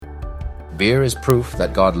Beer is proof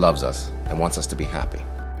that God loves us and wants us to be happy.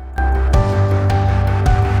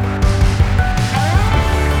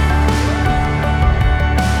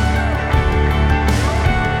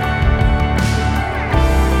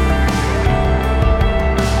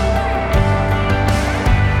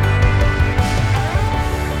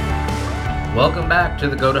 Welcome back to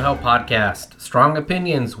the Go to Hell podcast. Strong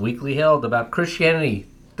opinions weekly held about Christianity,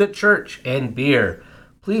 the church, and beer.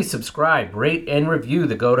 Please subscribe, rate, and review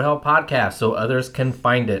the Go to Hell podcast so others can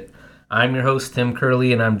find it. I'm your host, Tim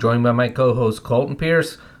Curley, and I'm joined by my co-host, Colton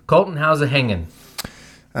Pierce. Colton, how's it hanging?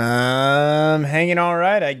 Hanging all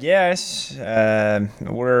right, I guess.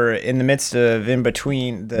 We're in the midst of in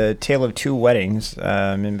between the tale of two weddings.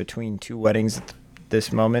 In between two weddings at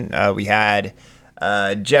this moment. We had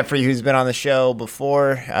Jeffrey, who's been on the show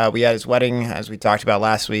before. We had his wedding, as we talked about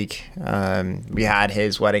last week. We had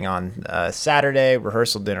his wedding on Saturday,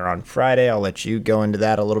 rehearsal dinner on Friday. I'll let you go into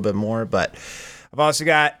that a little bit more. But I've also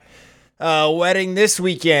got a wedding this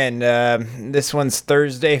weekend. This one's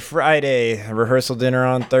Thursday, Friday. Rehearsal dinner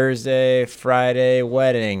on Thursday, Friday,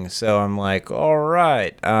 wedding. So I'm like, all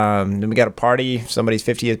right. Then we got a party. Somebody's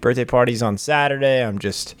 50th birthday party's on Saturday. I'm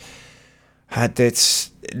just...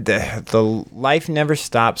 It's the life never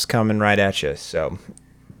stops coming right at you. So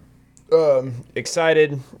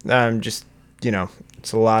excited. Just,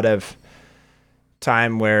 it's a lot of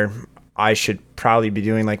time where I should probably be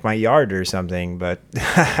doing like my yard or something, but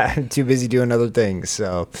I'm too busy doing other things.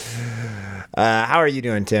 So how are you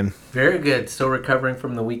doing, Tim? Very good. Still recovering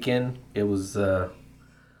from the weekend. It was a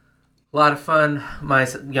lot of fun. My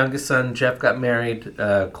youngest son, Jeff, got married.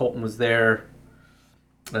 Colton was there.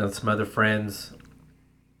 Some other friends.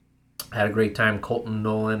 Had a great time. Colton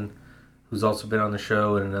Nolan, who's also been on the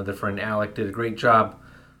show, and another friend, Alec, did a great job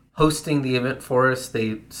hosting the event for us.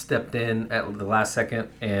 They stepped in at the last second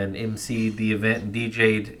and emceed the event and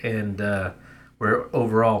DJ'd, and were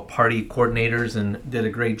overall party coordinators and did a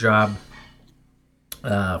great job.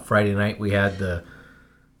 Friday night we had it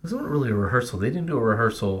wasn't really a rehearsal. They didn't do a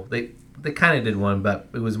rehearsal. They kind of did one, but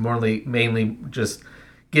it was mainly just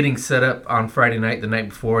getting set up on Friday night, the night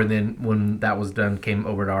before, and then when that was done, came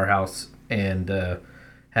over to our house and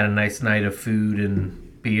had a nice night of food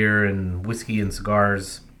and beer and whiskey and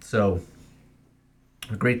cigars. So,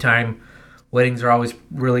 a great time. Weddings are always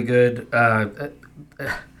really good.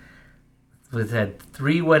 We've had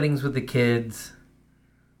 3 weddings with the kids,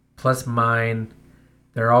 plus mine.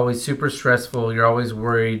 They're always super stressful. You're always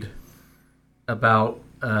worried about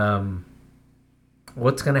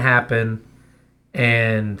what's going to happen.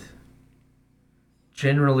 And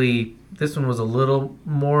generally, this one was a little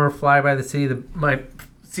more fly by the seat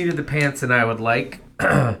of the pants than I would like.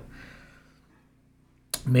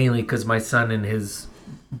 Mainly because my son and his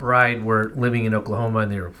bride were living in Oklahoma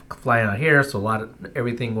and they were flying out here, so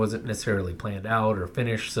everything wasn't necessarily planned out or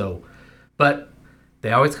finished. So, but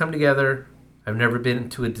they always come together. I've never been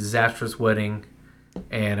to a disastrous wedding,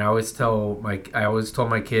 and I always told my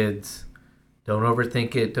kids, don't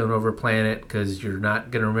overthink it, don't overplan it, because you're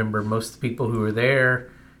not going to remember most of the people who were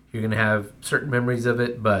there. You're going to have certain memories of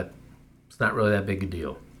it, but it's not really that big a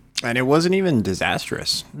deal. And it wasn't even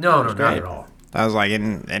disastrous. No, not at all. I was like, it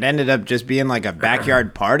ended up just being like a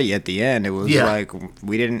backyard party at the end. It was like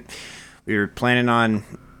we were planning on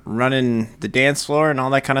running the dance floor and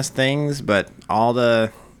all that kind of things, but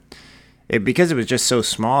because it was just so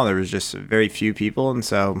small, there was just very few people, and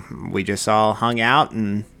so we just all hung out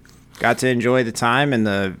and got to enjoy the time and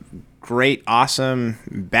the great, awesome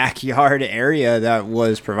backyard area that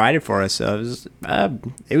was provided for us. So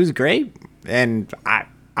it was great, and I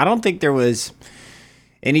don't think there was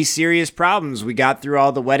any serious problems. We got through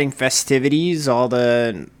all the wedding festivities, all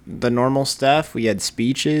the normal stuff. We had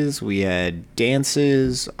speeches, we had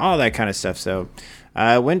dances, all that kind of stuff. So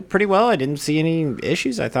it went pretty well. I didn't see any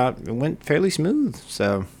issues. I thought it went fairly smooth.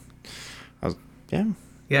 So yeah,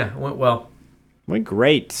 it went well. Went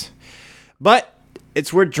great. But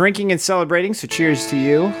it's worth drinking and celebrating, so cheers to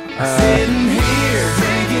you. Sitting here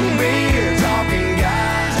drinking beer, talking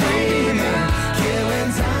guys,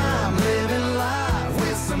 killing time, living life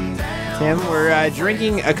with some down. Tim, we're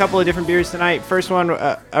drinking a couple of different beers tonight. First one,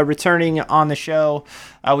 returning on the show,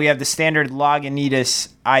 we have the standard Lagunitas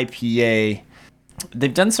IPA.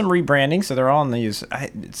 They've done some rebranding, so they're all in these.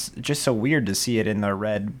 It's just so weird to see it in the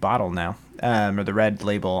red bottle now. or the red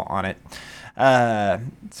label on it.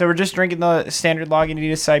 So we're just drinking the standard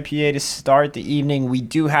Lagunitas IPA to start the evening. We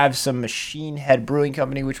do have some Machine Head Brewing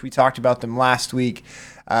Company, which we talked about them last week.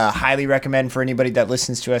 Highly recommend for anybody that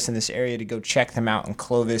listens to us in this area to go check them out in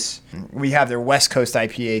Clovis. We have their West Coast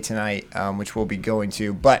IPA tonight, which we'll be going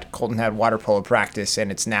to, but Colton had water polo practice and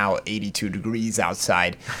it's now 82 degrees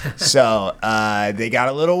outside. So they got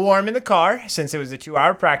a little warm in the car since it was a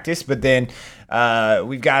 2-hour practice, but then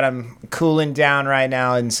we've got them cooling down right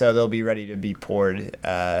now, and so they'll be ready to be poured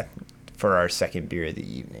for our second beer of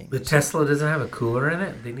the evening. The Tesla doesn't have a cooler in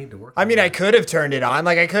it? They need to work on I mean, that. I could have turned it on.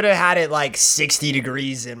 Like, I could have had it, 60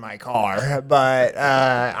 degrees in my car. But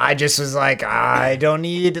I just was like, I don't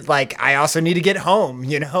need, I also need to get home,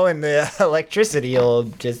 and the electricity will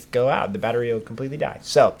just go out. The battery will completely die.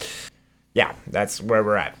 So, yeah, that's where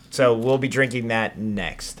we're at. So, we'll be drinking that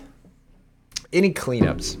next. Any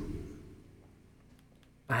cleanups?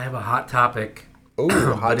 I have a hot topic. Ooh,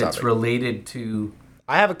 hot but it's topic. related to...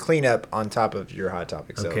 I have a cleanup on top of your hot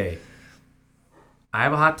topic. So. Okay. I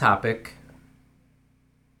have a hot topic.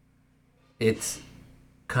 It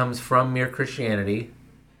comes from Mere Christianity.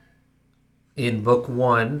 In book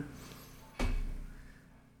 1,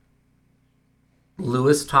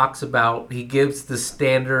 Lewis talks about, he gives the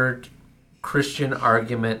standard Christian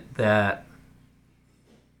argument that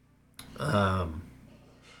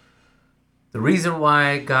the reason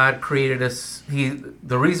why God created us,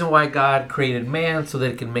 the reason why God created man so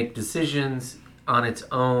that it can make decisions on its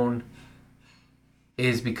own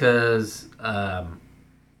is because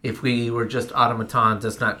if we were just automatons,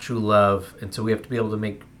 that's not true love, and so we have to be able to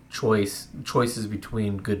make choices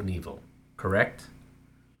between good and evil. Correct?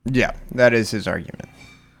 Yeah, that is his argument.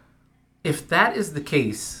 If that is the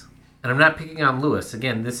case, and I'm not picking on Lewis,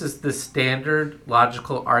 again, this is the standard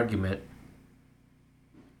logical argument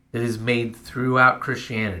that is made throughout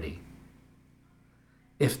Christianity.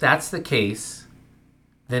 If that's the case,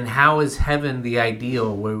 then how is heaven the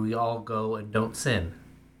ideal where we all go and don't sin?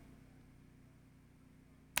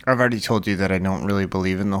 I've already told you that I don't really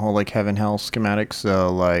believe in the whole heaven hell schematic,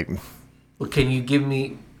 so Well, can you give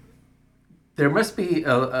me... There must be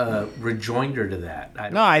a rejoinder to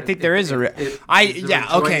that. No, I think there is a...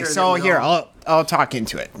 okay, so here, I'll talk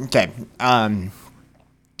into it. Okay,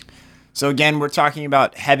 so again, we're talking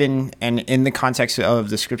about heaven and in the context of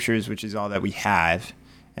the scriptures, which is all that we have.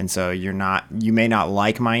 And so you may not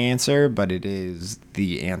like my answer, but it is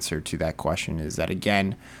the answer to that question, is that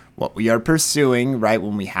again, what we are pursuing, right,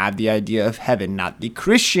 when we have the idea of heaven, not the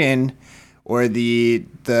Christian or the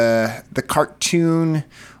cartoon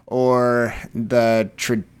or the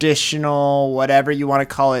traditional, whatever you want to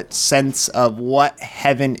call it, sense of what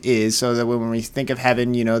heaven is. So that when we think of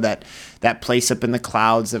heaven, that place up in the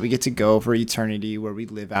clouds that we get to go for eternity, where we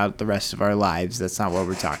live out the rest of our lives. That's not what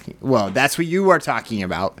we're talking. Well, that's what you are talking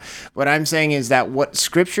about. What I'm saying is that what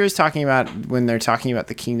Scripture is talking about when they're talking about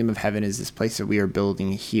the kingdom of heaven is this place that we are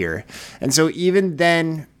building here. And so even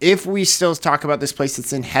then, if we still talk about this place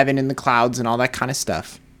that's in heaven in the clouds and all that kind of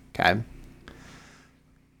stuff, okay,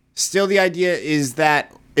 still the idea is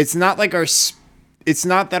that it's not that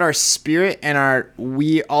our spirit and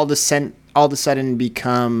we all of a sudden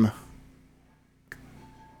become...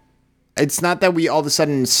 It's not that we all of a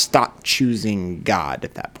sudden stop choosing God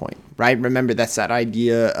at that point, right? Remember, that's that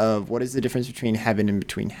idea of what is the difference between heaven and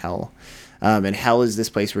between hell. And hell is this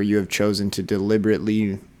place where you have chosen to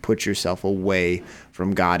deliberately put yourself away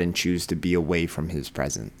from God and choose to be away from his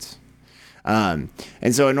presence. And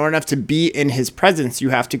so in order to be in his presence, you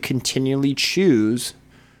have to continually choose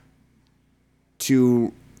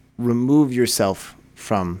to remove yourself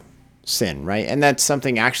from sin, right? And that's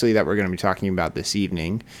something actually that we're going to be talking about this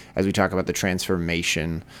evening as we talk about the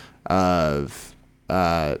transformation of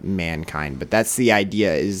mankind. But that's the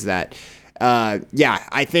idea, is that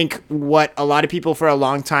I think what a lot of people for a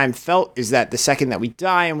long time felt is that the second that we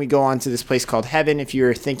die and we go on to this place called heaven, if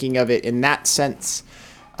you're thinking of it in that sense,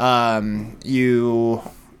 you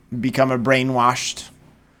become a brainwashed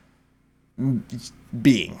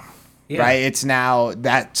being, right? It's now,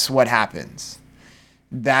 that's what happens.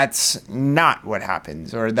 That's not what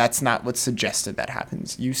happens, or that's not what's suggested that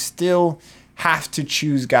happens. You still have to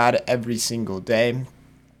choose God every single day.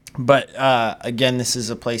 But again, this is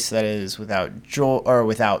a place that is without joy, or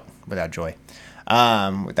without joy,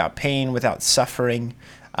 without pain, without suffering.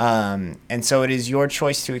 And so it is your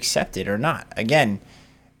choice to accept it or not. Again,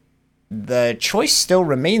 the choice still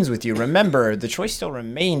remains with you. Remember, the choice still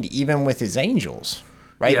remained even with his angels.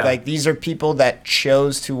 right? Yeah. Like these are people that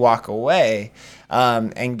chose to walk away,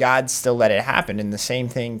 and God still let it happen. And the same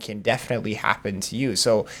thing can definitely happen to you.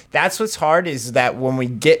 So that's what's hard, is that when we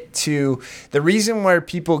get to the reason where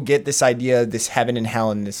people get this idea of this heaven and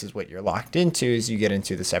hell, and this is what you're locked into, is you get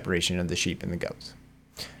into the separation of the sheep and the goats.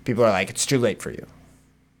 People are like, it's too late for you.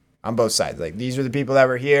 On both sides. Like, these are the people that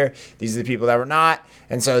were here, these are the people that were not,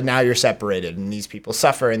 and so now you're separated, and these people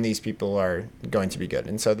suffer, and these people are going to be good.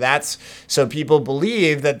 And so so people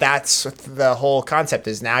believe that that's the whole concept,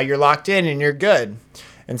 is now you're locked in and you're good.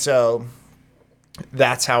 And so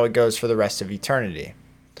that's how it goes for the rest of eternity.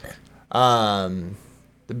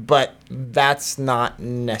 But that's not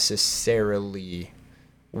necessarily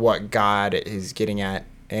what God is getting at.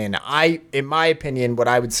 And in my opinion, what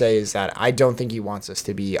I would say is that I don't think he wants us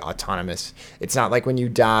to be autonomous. It's not like when you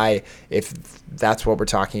die, if that's what we're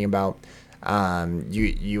talking about,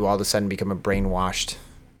 you all of a sudden become a brainwashed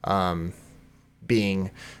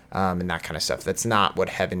being, and that kind of stuff. That's not what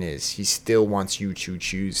heaven is. He still wants you to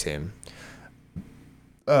choose him.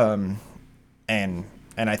 And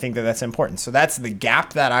I think that that's important. So that's the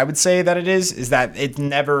gap that I would say that it is that it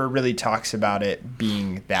never really talks about it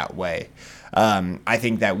being that way. I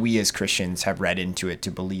think that we as Christians have read into it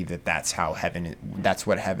to believe that that's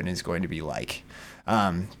what heaven is going to be like.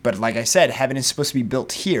 But like I said, heaven is supposed to be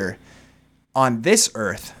built here on this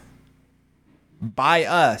earth by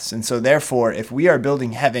us. And so therefore, if we are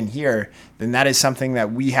building heaven here, then that is something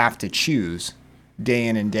that we have to choose day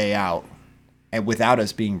in and day out, and without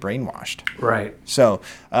us being brainwashed. Right. So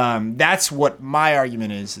that's what my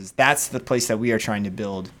argument is that's the place that we are trying to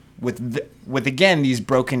build with again, these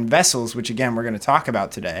broken vessels, which again, we're going to talk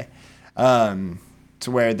about today, to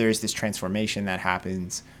where there's this transformation that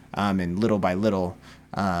happens, and little by little,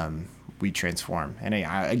 we transform. And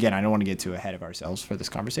I don't want to get too ahead of ourselves for this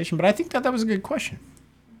conversation, but I think that was a good question.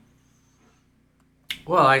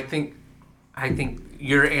 Well, I think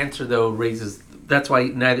your answer though raises, that's why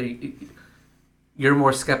you're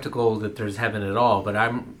more skeptical that there's heaven at all, but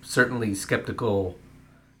I'm certainly skeptical.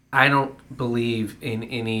 I don't believe in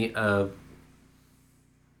any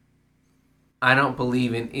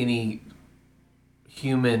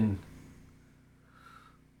human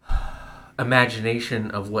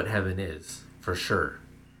imagination of what heaven is, for sure,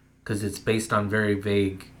 because it's based on very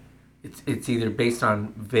vague. It's either based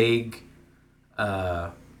on vague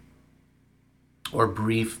or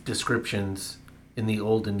brief descriptions in the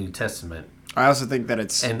Old and New Testament. I also think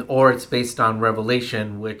that or it's based on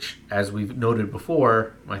revelation, which, as we've noted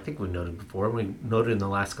before, we noted in the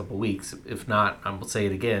last couple of weeks. If not, I will say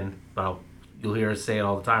it again, but you'll hear us say it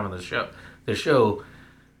all the time on the show.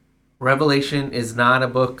 Revelation is not a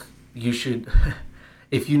book you should.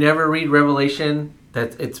 If you never read Revelation,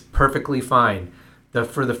 it's perfectly fine.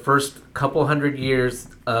 For the first couple hundred years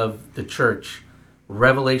of the church,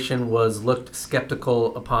 Revelation was looked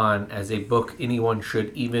skeptical upon as a book anyone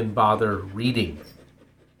should even bother reading.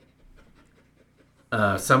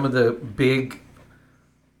 Some of the big,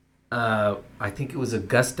 I think it was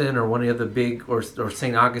Augustine or one of the big, or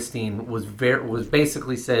St. Augustine was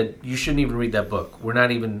basically said, you shouldn't even read that book.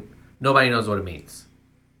 Nobody knows what it means.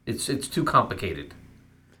 It's too complicated.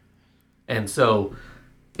 And so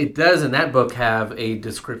it does in that book have a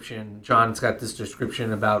description. John's got this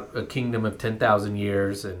description about a kingdom of 10,000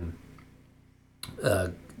 years and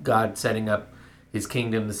God setting up his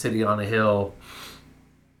kingdom, the city on a hill,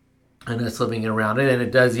 and us living around it. And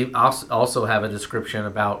it does also have a description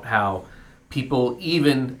about how people,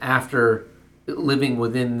 even after living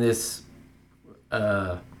within this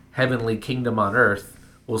heavenly kingdom on earth,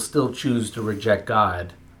 will still choose to reject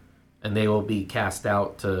God, and they will be cast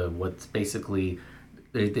out to what's basically...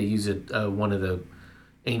 They use one of the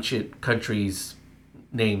ancient countries'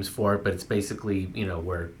 names for it, but it's basically,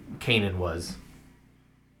 where Canaan was.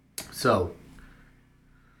 So,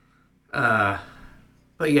 but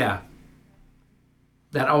yeah,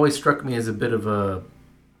 that always struck me as a bit of a...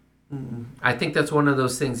 I think that's one of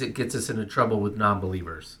those things that gets us into trouble with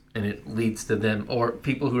non-believers, and it leads to them, or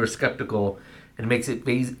people who are skeptical, and makes it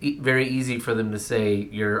very easy for them to say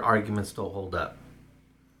your arguments don't hold up.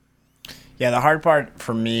 Yeah, the hard part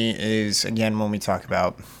for me is, again, when we talk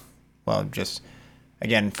about,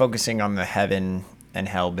 focusing on the heaven and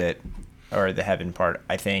hell bit, or the heaven part,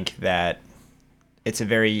 I think that it's a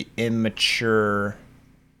very immature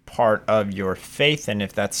part of your faith, and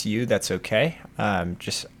if that's you, that's okay.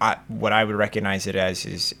 What I would recognize it as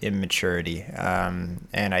is immaturity,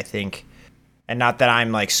 and I think, and not that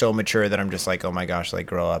I'm like so mature that I'm just like, oh my gosh, like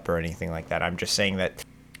grow up or anything like that. I'm just saying that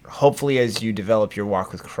hopefully as you develop your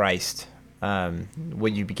walk with Christ,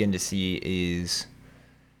 what you begin to see is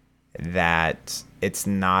that it's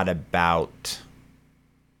not about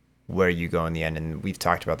where you go in the end. And we've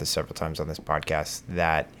talked about this several times on this podcast,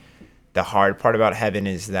 that the hard part about heaven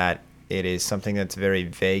is that it is something that's very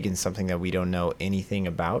vague and something that we don't know anything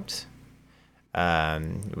about.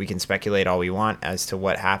 We can speculate all we want as to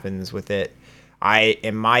what happens with it.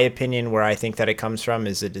 In my opinion, where I think that it comes from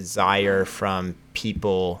is a desire from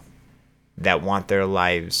people that want their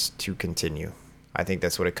lives to continue. I think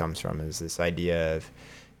that's what it comes from, is this idea of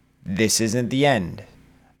this isn't the end.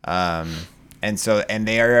 And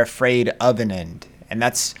they are afraid of an end. And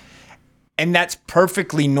that's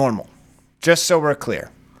perfectly normal. Just so we're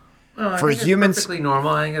clear. Well, For humans, it's perfectly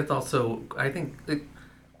normal. I think it's also, I think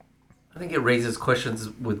it raises questions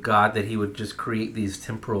with God that he would just create these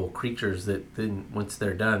temporal creatures that then once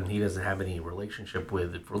they're done, he doesn't have any relationship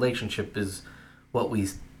with. If relationship is what we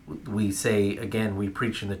say, again, we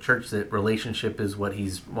preach in the church that relationship is what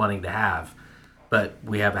he's wanting to have. But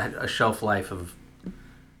we have a shelf life of,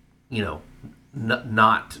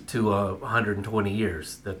 not to 120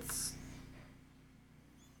 years. That's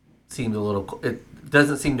seems a little. It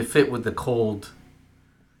doesn't seem to fit with the cold,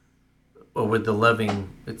 or with the loving.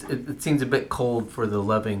 It seems a bit cold for the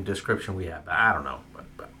loving description we have. I don't know.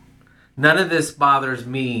 But none of this bothers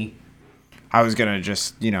me. I was gonna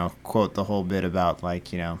just quote the whole bit about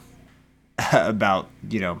about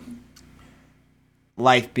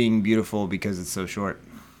life being beautiful because it's so short.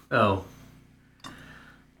 Oh.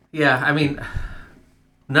 Yeah, I mean,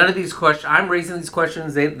 none of these questions. I'm raising these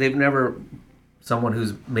questions. They've never. Someone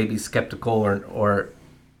who's maybe skeptical or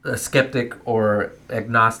a skeptic or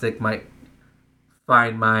agnostic might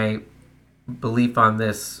find my belief on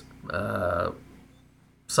this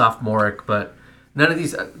sophomoric, but none of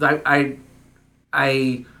these.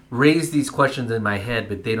 I raise these questions in my head,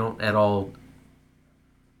 but they don't at all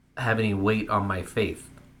have any weight on my faith.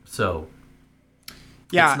 So,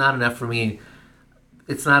 yeah, it's not enough for me.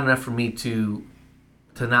 It's not enough for me to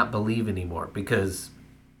not believe anymore, because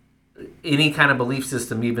any kind of belief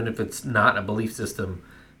system, even if it's not a belief system,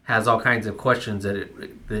 has all kinds of questions that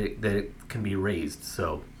it can be raised.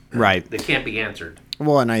 So right, they can't be answered.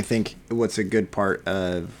 Well, and I think what's a good part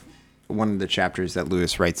of one of the chapters that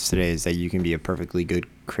Lewis writes today is that you can be a perfectly good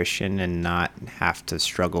Christian and not have to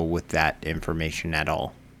struggle with that information at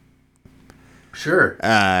all. Sure.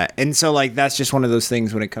 And so, that's just one of those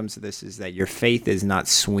things when it comes to this, is that your faith is not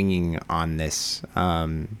swinging on this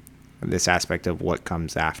this aspect of what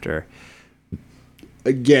comes after.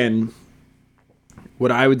 Again,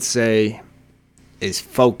 what I would say is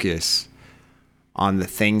focus on the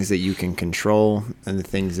things that you can control and the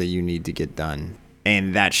things that you need to get done.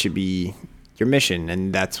 And that should be your mission.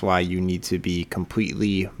 And that's why you need to be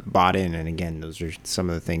completely bought in. And again, those are some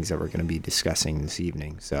of the things that we're going to be discussing this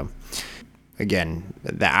evening. So again,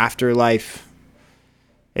 the afterlife,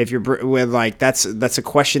 if you're with that's a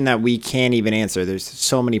question that we can't even answer. There's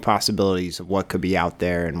so many possibilities of what could be out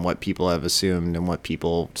there and what people have assumed and what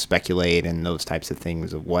people speculate and those types of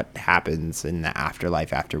things of what happens in the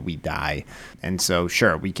afterlife after we die. And so,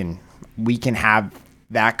 sure, we can have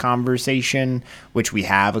that conversation, which we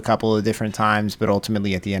have a couple of different times, but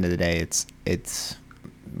ultimately at the end of the day, it's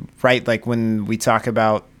right. Like when we talk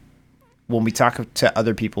to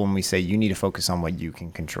other people and we say you need to focus on what you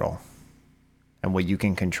can control. And what you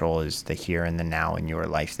can control is the here and the now in your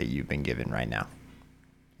life that you've been given right now.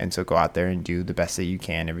 And so go out there and do the best that you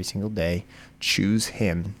can every single day. Choose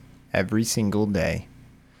him every single day,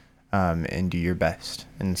 and do your best.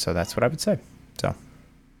 And so that's what I would say. So.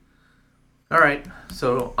 All right.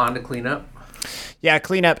 So on to cleanup. Yeah,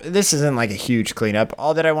 cleanup. This isn't like a huge cleanup.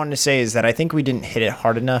 All that I wanted to say is that I think we didn't hit it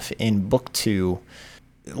hard enough in book 2.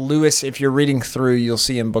 Lewis, if you're reading through, you'll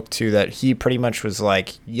see in book 2 that he pretty much was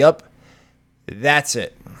like, yup. That's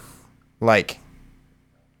it.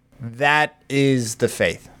 That is the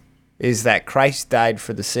faith, is that Christ died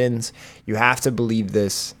for the sins. You have to believe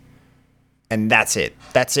this, and that's it.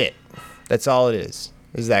 That's it. That's all it is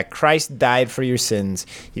that Christ died for your sins.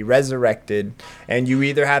 He resurrected, and you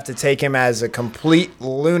either have to take him as a complete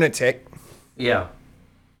lunatic, yeah,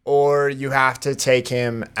 or you have to take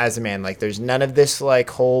him as a man. There's none of this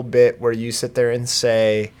whole bit where you sit there and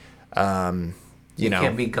say, you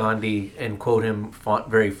can't be Gandhi and quote him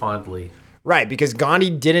very fondly. Right, because Gandhi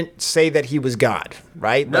didn't say that he was God,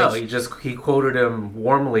 right? No, he quoted him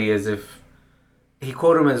warmly as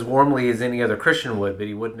warmly as any other Christian would, but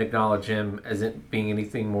he wouldn't acknowledge him as it being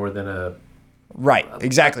anything more than a... Right,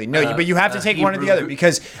 exactly. No, but you have to take one or the other,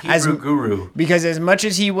 because guru. Because as much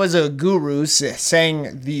as he was a guru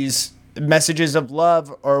saying these messages of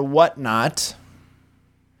love or whatnot,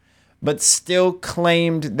 but still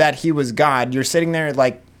claimed that he was God, you're sitting there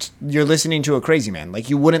you're listening to a crazy man. Like,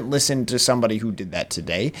 you wouldn't listen to somebody who did that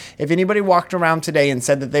today. If anybody walked around today and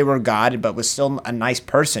said that they were God but was still a nice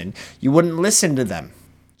person, you wouldn't listen to them.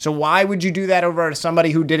 So why would you do that over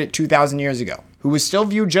somebody who did it 2,000 years ago, who was still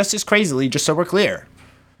viewed just as crazily, just so we're clear?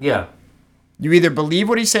 Yeah. You either believe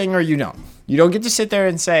what he's saying or you don't. You don't get to sit there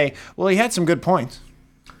and say, well, he had some good points.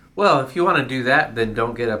 Well, if you want to do that, then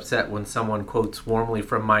don't get upset when someone quotes warmly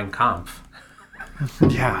from Mein Kampf.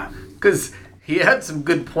 Yeah. Because he had some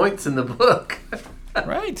good points in the book.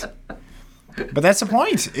 Right. But that's the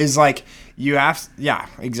point, is like, you have, yeah,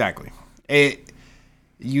 exactly.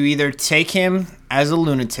 You either take him as a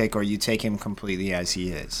lunatic or you take him completely as he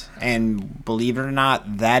is. And believe it or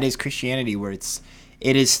not, that is Christianity, where it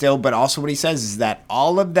is still, but also what he says is that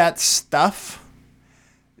all of that stuff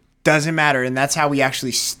doesn't matter. And that's how we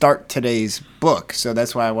actually start today's book. So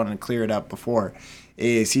that's why I wanted to clear it up before,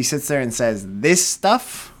 is he sits there and says, this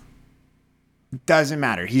stuff doesn't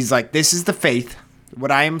matter. He's like, this is the faith.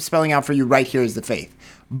 What I am spelling out for you right here is the faith.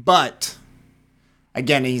 But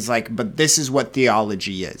again, he's like, but this is what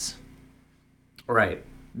theology is. Right.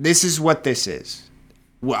 This is what this is.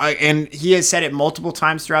 And he has said it multiple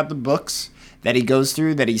times throughout the books that he goes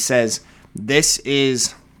through, that he says,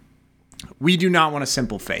 we do not want a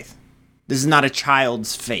simple faith. This is not a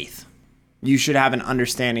child's faith. You should have an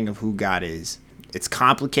understanding of who God is. It's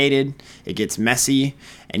complicated, it gets messy,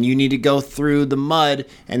 and you need to go through the mud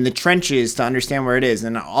and the trenches to understand where it is.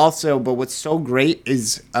 And also, but what's so great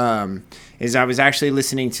is I was actually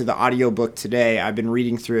listening to the audiobook today. I've been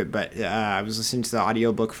reading through it, but I was listening to the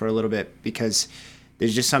audiobook for a little bit because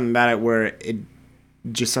there's just something about it where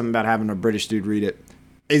just something about having a British dude read it.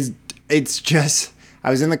 It's just, I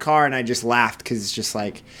was in the car and I just laughed because it's just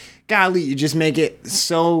like, golly, you just make it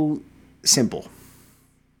so simple.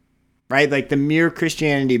 Right? Like the Mere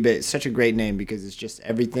Christianity, but it's such a great name because it's just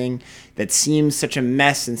everything that seems such a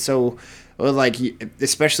mess. And so, like,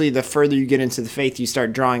 especially the further you get into the faith, you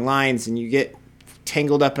start drawing lines and you get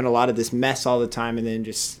tangled up in a lot of this mess all the time. And then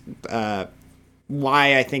just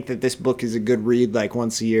why I think that this book is a good read, like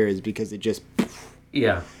once a year, is because it just,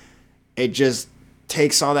 it just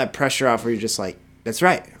takes all that pressure off where you're just like, that's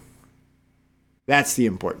right. That's the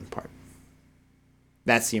important part.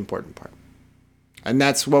 That's the important part. And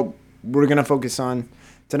that's what we're going to focus on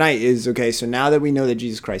tonight is, okay, so now that we know that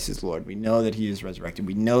Jesus Christ is Lord, we know that he is resurrected,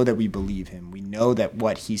 we know that we believe him, we know that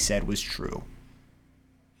what he said was true.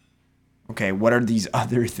 Okay, what are these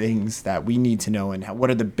other things that we need to know, and what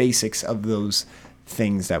are the basics of those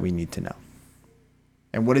things that we need to know?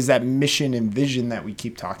 And what is that mission and vision that we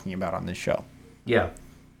keep talking about on this show? Yeah.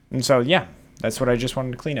 And so, yeah, that's what I just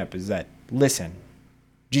wanted to clean up, is that, listen,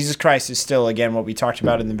 Jesus Christ is still, again, what we talked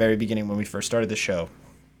about in the very beginning when we first started the show,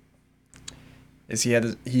 is he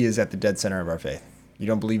is at the dead center of our faith. You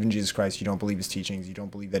don't believe in Jesus Christ, you don't believe his teachings, you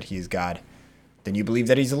don't believe that he is God, then you believe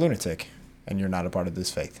that he's a lunatic, and you're not a part of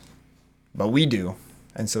this faith. But we do,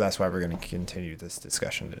 and so that's why we're going to continue this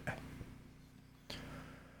discussion today.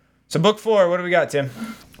 So book 4, what do we got, Tim?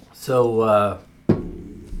 So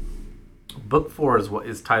book 4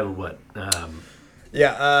 is titled what? What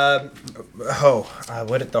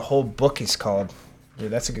the whole book is called? Yeah,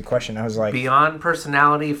 that's a good question. I was like, Beyond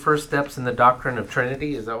Personality, First Steps in the Doctrine of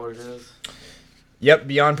Trinity. Is that what it is? Yep,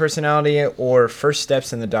 Beyond Personality, or First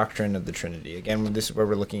Steps in the Doctrine of the Trinity. Again, this is where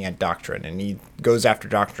we're looking at doctrine, and he goes after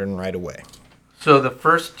doctrine right away. So the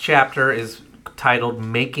first chapter is titled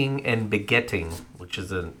Making and Begetting, which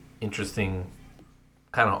is an interesting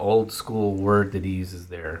kind of old school word that he uses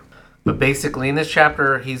there. But basically in this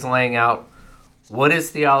chapter, he's laying out what is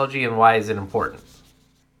theology and why is it important.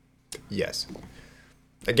 Yes.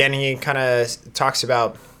 Again, he kind of talks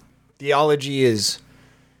about theology is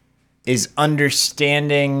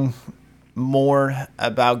understanding more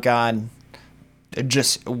about God,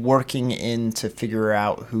 just working in to figure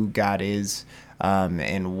out who God is,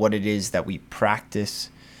 and what it is that we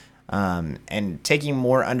practice, and taking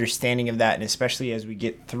more understanding of that. And especially as we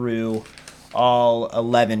get through all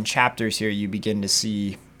 11 chapters here, you begin to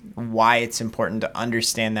see why it's important to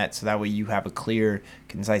understand that, so that way you have a clear,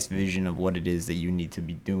 concise vision of what it is that you need to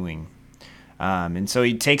be doing. And so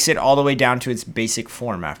he takes it all the way down to its basic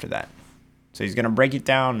form after that. So he's going to break it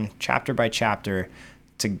down chapter by chapter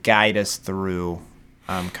to guide us through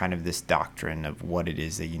kind of this doctrine of what it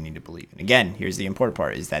is that you need to believe. And again, here's the important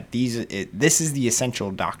part, is that this is the essential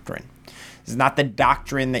doctrine. It's not the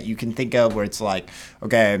doctrine that you can think of where it's like,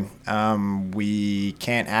 okay, we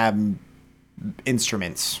can't have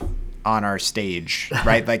instruments on our stage,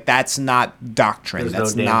 right? Like, that's not doctrine.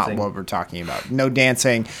 That's not what we're talking about. No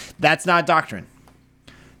dancing. That's not doctrine.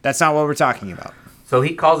 That's not what we're talking about. So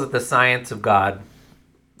he calls it the science of God.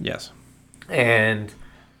 Yes. And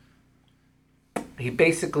he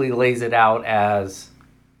basically lays it out as,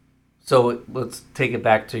 so let's take it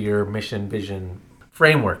back to your mission vision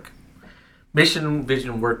framework. Mission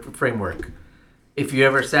vision work framework. If you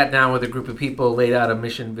ever sat down with a group of people, laid out a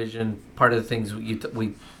mission vision, part of the things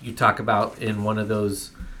you talk about in one of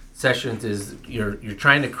those sessions is you're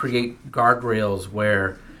trying to create guardrails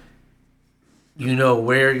where you know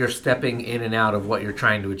where you're stepping in and out of what you're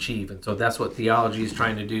trying to achieve. And so that's what theology is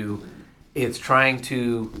trying to do. It's trying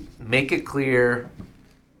to make it clear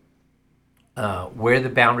where the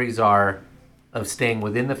boundaries are of staying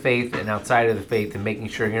within the faith and outside of the faith, and making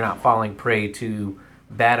sure you're not falling prey to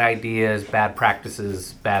bad ideas, bad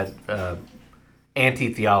practices, bad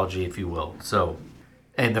anti-theology, if you will. So,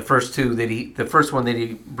 and the first one that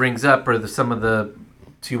he brings up are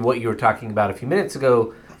to what you were talking about a few minutes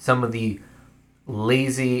ago, some of the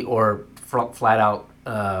lazy or flat out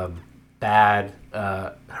bad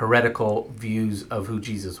heretical views of who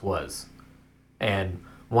Jesus was. And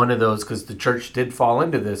one of those, because the church did fall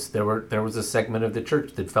into this, there was a segment of the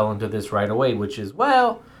church that fell into this right away, which is,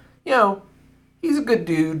 well, he's a good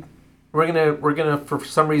dude. We're gonna for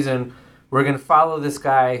some reason we're gonna follow this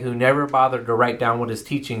guy who never bothered to write down what his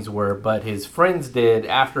teachings were, but his friends did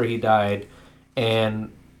after he died, and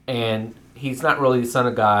he's not really the Son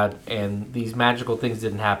of God, and these magical things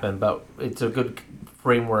didn't happen, but it's a good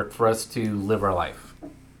framework for us to live our life.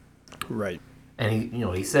 Right. And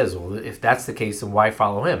he says, well, if that's the case, then why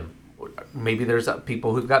follow him? Maybe there's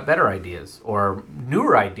people who've got better ideas or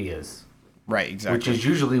newer ideas. Right, exactly. Which is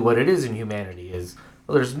usually what it is in humanity, is,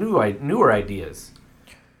 well, there's newer ideas.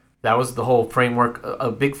 That was the whole framework, a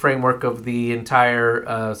big framework of the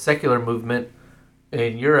entire secular movement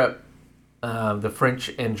in Europe. The French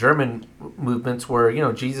and German movements were,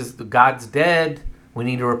 God's dead. We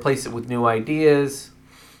need to replace it with new ideas.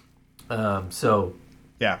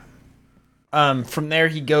 Yeah. From there,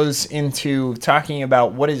 he goes into talking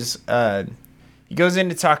about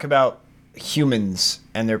talk about humans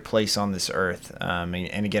and their place on this earth.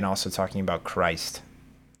 And again, also talking about Christ.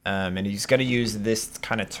 And he's going to use this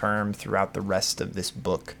kind of term throughout the rest of this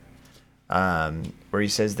book, where he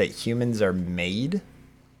says that humans are made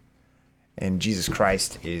and Jesus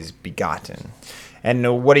Christ is begotten.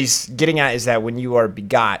 And what he's getting at is that when you are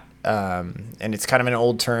begot, and it's kind of an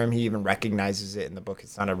old term, he even recognizes it in the book.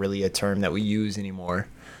 It's not really a term that we use anymore.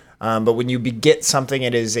 But when you beget something,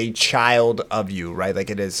 it is a child of you, right? Like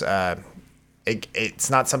it is, it's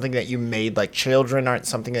not something that you made. Like children aren't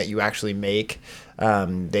something that you actually make.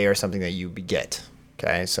 They are something that you beget.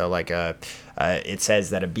 Okay, so like it says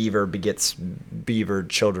that a beaver begets beaver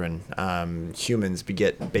children. Humans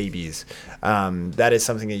beget babies. That is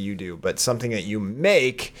something that you do. But something that you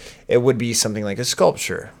make, it would be something like a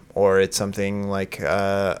sculpture, or it's something like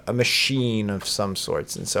a machine of some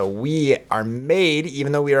sorts. And so we are made,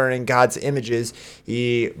 even though we are in God's images,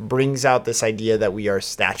 he brings out this idea that we are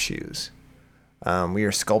statues. We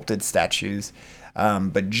are sculpted statues.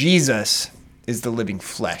 But Jesus is the living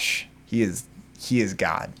flesh. He is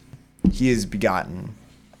God. He is begotten,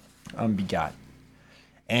 unbegot.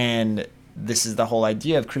 And this is the whole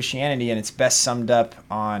idea of Christianity, and it's best summed up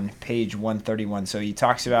on page 131. So he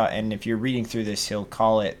talks about, and if you're reading through this, he'll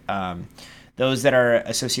call it those that are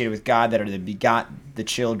associated with God, that are the begot, the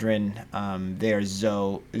children, they are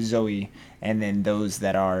Zoe, and then those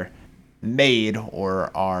that are made or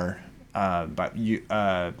are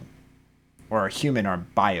human are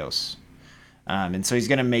bios. And so he's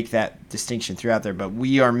going to make that distinction throughout there. But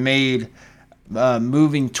we are made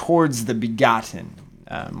moving towards the begotten.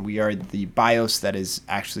 We are the bios that is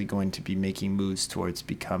actually going to be making moves towards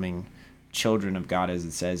becoming children of God, as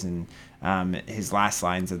it says in his last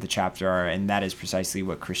lines of the chapter are, and that is precisely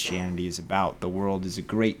what Christianity is about. The world is a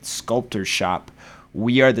great sculptor's shop.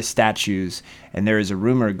 We are the statues, and there is a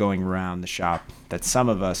rumor going around the shop that some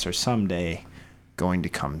of us are someday going to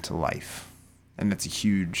come to life. And that's a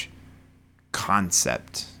huge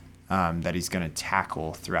concept that he's going to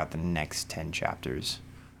tackle throughout the next 10 chapters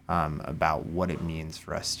about what it means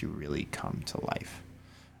for us to really come to life.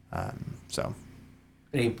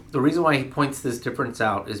 The reason why he points this difference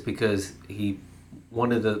out is because he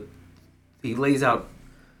lays out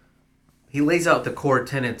the core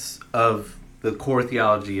tenets of the core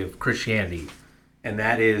theology of Christianity, and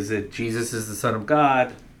that is that Jesus is the Son of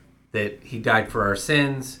God, that he died for our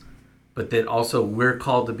sins, but that also we're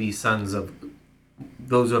called to be sons of,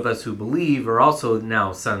 those of us who believe are also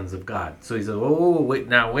now sons of God. So he says, wait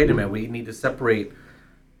a minute, we need to separate.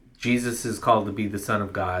 Jesus is called to be the Son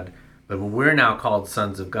of God, but we're now called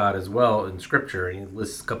sons of God as well in Scripture, and he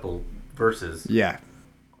lists a couple verses. Yeah.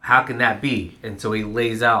 How can that be? And so he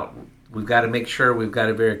lays out, we've got to make sure we've got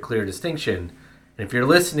a very clear distinction. And if you're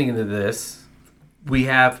listening to this, we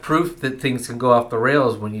have proof that things can go off the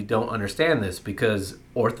rails when you don't understand this, because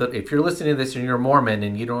if you're listening to this and you're a Mormon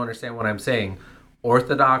and you don't understand what I'm saying,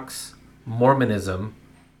 Orthodox Mormonism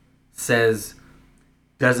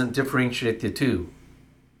doesn't differentiate the two.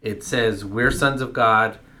 It says we're sons of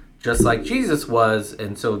God just like Jesus was,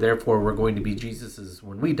 and so therefore we're going to be Jesus's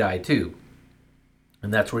when we die too.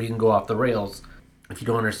 And that's where you can go off the rails if you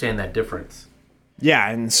don't understand that difference. Yeah,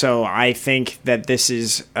 and so I think that this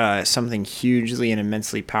is something hugely and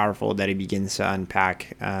immensely powerful that he begins to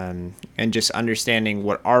unpack, and just understanding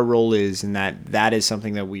what our role is, and that is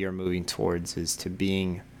something that we are moving towards, is to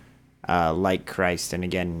being like Christ. And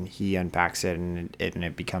again, he unpacks it, and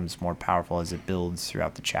it becomes more powerful as it builds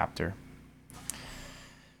throughout the chapter.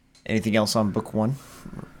 Anything else on book 1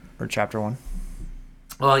 or chapter 1?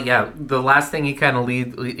 Well, yeah, the last thing he kind of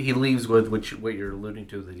leaves with, which what you're alluding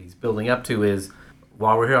to, that he's building up to, is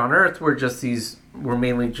while we're here on Earth, we're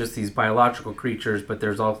mainly just these biological creatures, but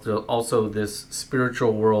there's also this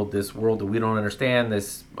spiritual world, this world that we don't understand,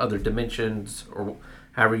 this other dimensions, or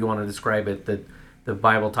however you want to describe it, that the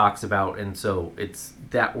Bible talks about. And so it's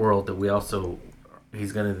that world that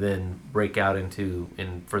he's going to then break out into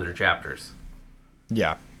in further chapters.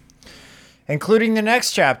 Yeah. Including the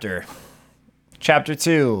next chapter. Chapter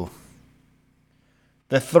 2.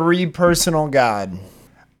 The three-personal God.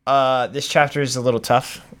 This chapter is a little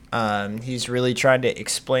tough. He's really trying to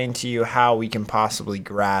explain to you how we can possibly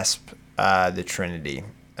grasp the Trinity.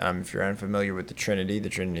 If you're unfamiliar with the Trinity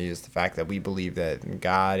is the fact that we believe that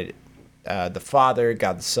God, the Father,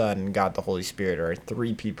 God the Son, and God the Holy Spirit are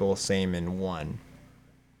three people, same in one.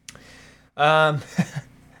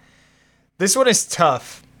 This one is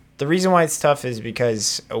tough. The reason why it's tough is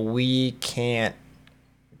because we can't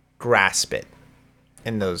grasp it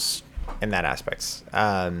in that aspects.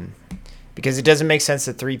 Because it doesn't make sense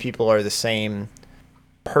that three people are the same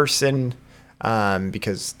person,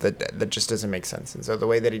 because that just doesn't make sense. And so the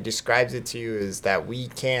way that he describes it to you is that we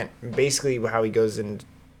can't, basically how he goes in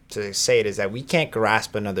to say it is that we can't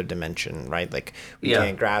grasp another dimension, right? Like we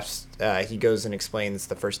can't grasp, he goes and explains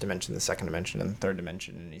the first dimension, the second dimension, and the third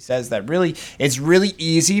dimension. And he says that really, it's really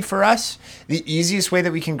easy for us. The easiest way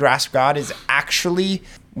that we can grasp God is actually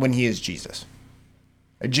when he is Jesus.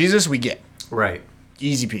 Jesus we get. Right.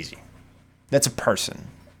 Easy peasy. That's a person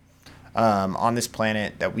on this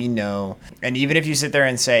planet that we know. And even if you sit there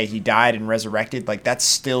and say he died and resurrected, like that's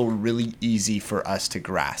still really easy for us to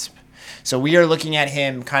grasp. So we are looking at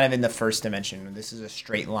him kind of in the first dimension. This is a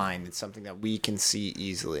straight line. It's something that we can see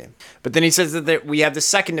easily. But then he says that we have the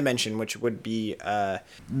second dimension, which would be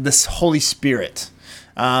this Holy Spirit.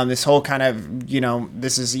 This whole kind of,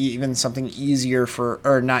 this is even something easier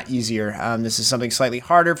not easier. This is something slightly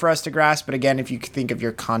harder for us to grasp. But again, if you think of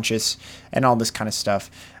your conscious and all this kind of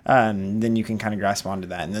stuff, then you can kind of grasp onto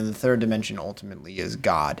that. And then the third dimension ultimately is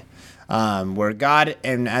God. Where God,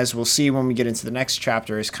 and as we'll see when we get into the next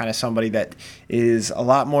chapter, is kind of somebody that is a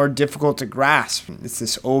lot more difficult to grasp. It's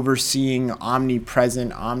this overseeing,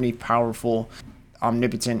 omnipresent, omnipowerful,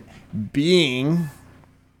 omnipotent being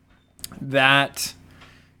that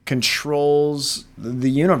controls the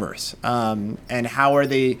universe. And how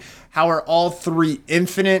are all three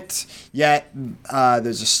infinite, yet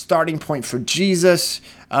there's a starting point for Jesus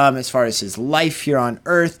as far as his life here on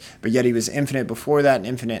earth, but yet he was infinite before that and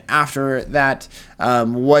infinite after that.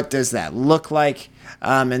 What does that look like?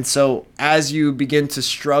 And so as you begin to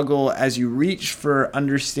struggle, as you reach for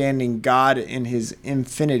understanding God in his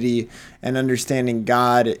infinity and understanding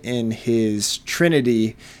God in his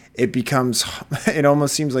Trinity, it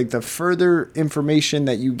almost seems like the further information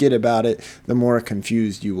that you get about it, the more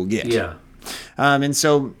confused you will get. Yeah. And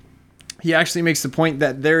so he actually makes the point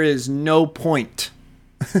that there is no point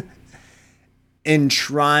in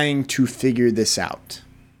trying to figure this out.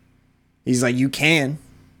 He's like, you can,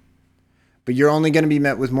 but you're only going to be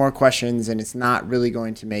met with more questions, and it's not really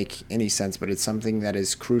going to make any sense, but it's something that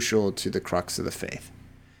is crucial to the crux of the faith.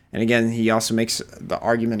 And again, he also makes the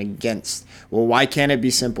argument against, well, why can't it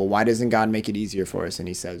be simple? Why doesn't God make it easier for us? And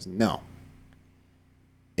he says, no.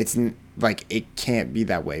 It's like, it can't be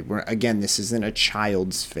that way. Again, this isn't a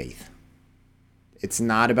child's faith. It's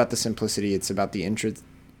not about the simplicity. It's about the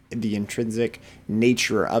intrinsic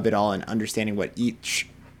nature of it all and understanding what each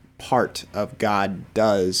part of God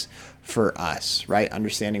does for us, right?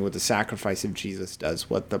 Understanding what the sacrifice of Jesus does,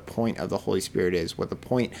 what the point of the Holy Spirit is, what the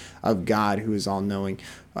point of God, who is all-knowing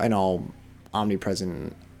and all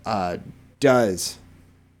omnipresent, does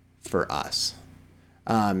for us,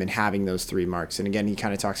 and having those three marks. And again, he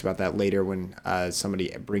kind of talks about that later when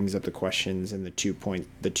somebody brings up the questions in the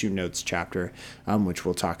 2 notes chapter, which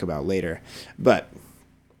we'll talk about later. But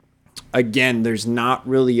again, there's not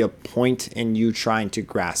really a point in you trying to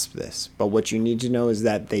grasp this. But what you need to know is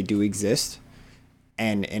that they do exist.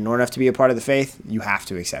 And in order to be a part of the faith, you have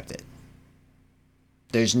to accept it.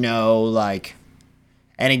 There's no, like...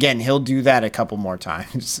 And again, he'll do that a couple more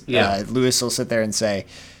times. Yeah. Lewis will sit there and say,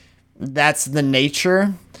 that's the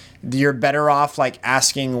nature. You're better off, like,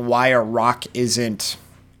 asking why a rock isn't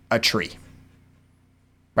a tree.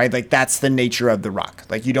 Right? Like, that's the nature of the rock.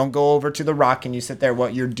 Like, you don't go over to the rock and you sit there.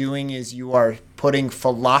 What you're doing is you are putting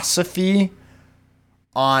philosophy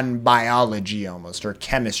on biology almost, or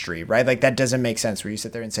chemistry, right? Like, that doesn't make sense where you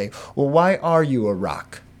sit there and say, well, why are you a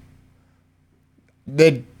rock?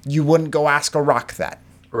 That you wouldn't go ask a rock that.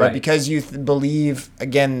 Right. But because you believe,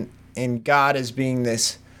 again, in God as being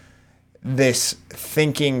this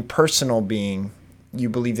thinking personal being, you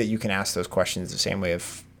believe that you can ask those questions the same way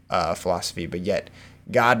of philosophy, but yet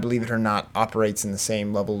God, believe it or not, operates in the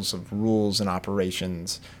same levels of rules and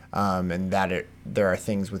operations, and that there are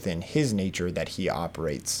things within his nature that he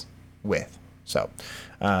operates with. So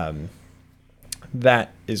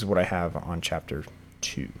that is what I have on chapter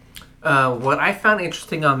 2. What I found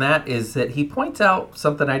interesting on that is that he points out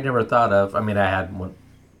something I never thought of. I mean, I had one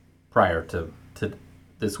prior to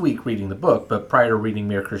this week reading the book, but prior to reading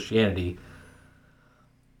Mere Christianity,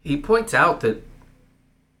 he points out that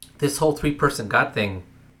this whole three-person God thing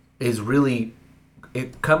is really,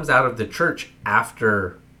 it comes out of the church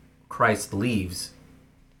after Christ leaves,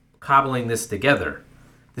 cobbling this together.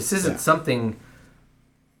 This isn't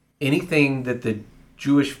anything that the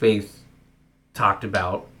Jewish faith talked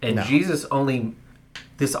about, and No. Jesus only,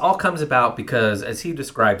 this all comes about because, as he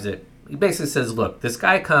describes it, he basically says, look, this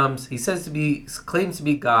guy comes, he claims to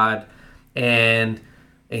be God, and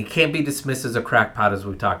he can't be dismissed as a crackpot, as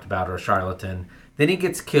we talked about, or a charlatan. Then he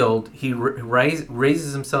gets killed. He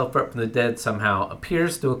raises himself up from the dead somehow,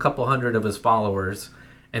 appears to a couple hundred of his followers,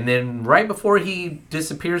 and then right before he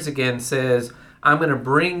disappears again says, I'm going to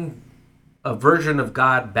bring a version of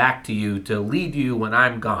God back to you to lead you when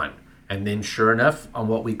I'm gone. And then sure enough, on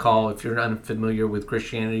what we call, if you're unfamiliar with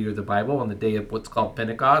Christianity or the Bible, on the day of what's called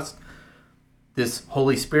Pentecost, this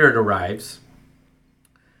Holy Spirit arrives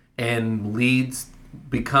and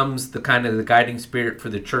becomes the kind of the guiding spirit for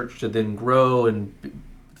the church to then grow and,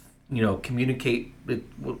 communicate.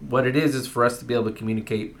 What it is for us to be able to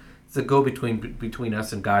communicate. It's a go-between between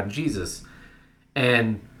us and God and Jesus.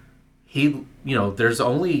 And he, there's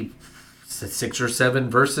only 6 or 7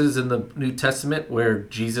 verses in the New Testament where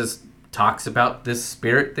Jesus talks about this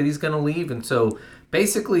spirit that he's going to leave. And so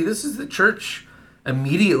basically this is the church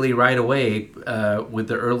immediately right away with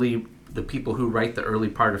the people who write the early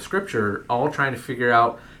part of Scripture, all trying to figure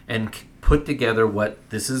out and put together what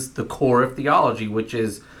this is the core of theology, which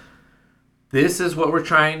is this is what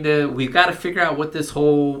we've got to figure out what this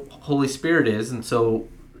whole Holy Spirit is. And so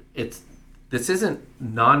this isn't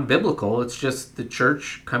non-biblical. It's just the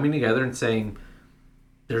church coming together and saying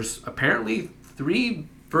there's apparently 3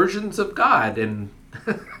 versions of God, and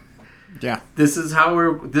Yeah. this is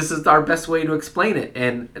our best way to explain it.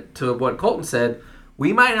 And to what Colton said,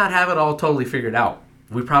 we might not have it all totally figured out.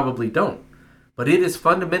 We probably don't. But it is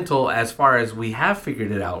fundamental as far as we have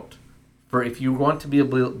figured it out. For if you want to be a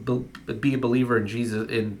believer in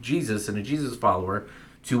Jesus and a Jesus follower,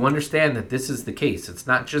 to understand that this is the case. It's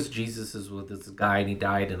not just Jesus is with this guy and he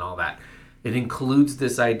died and all that. It includes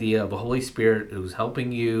this idea of a Holy Spirit who's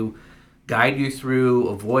helping you, guide you through,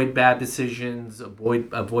 avoid bad decisions,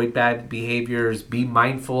 avoid bad behaviors, be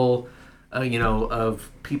mindful, of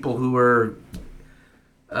people who are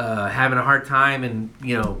having a hard time, and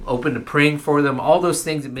open to praying for them. All those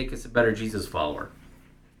things that make us a better Jesus follower.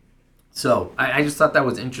 So I just thought that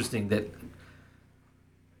was interesting, that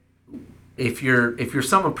if you're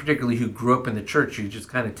someone particularly who grew up in the church, you just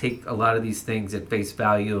kind of take a lot of these things at face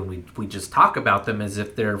value, and we just talk about them as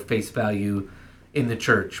if they're face value in the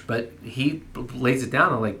church. But he lays it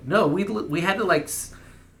down and no, we had to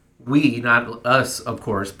not us, of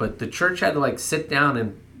course, but the church had to sit down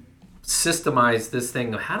and systemize this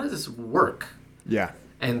thing of how does this work? Yeah.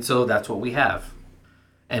 And so that's what we have.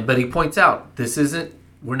 But he points out,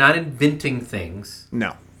 we're not inventing things.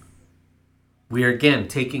 No. We are, again,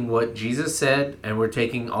 taking what Jesus said, and we're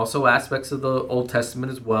taking also aspects of the Old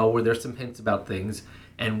Testament as well, where there's some hints about things,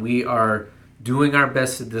 and we are doing our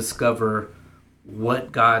best to discover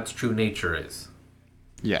what God's true nature is.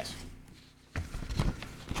 Yes.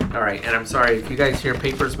 All right, and I'm sorry if you guys hear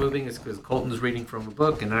papers moving, it's because Colton's reading from a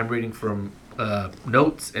book, and I'm reading from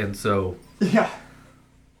notes, and so... Yeah.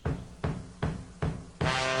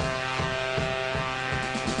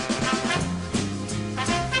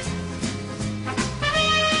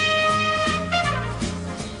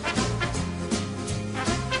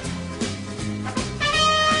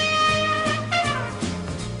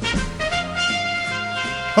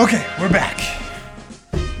 Okay, we're back.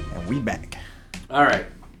 And we back. All right.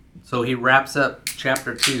 So he wraps up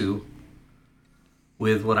chapter 2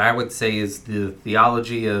 with what I would say is the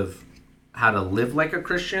theology of how to live like a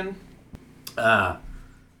Christian.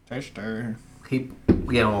 Tester. He,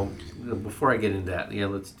 before I get into that,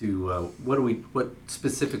 let's do what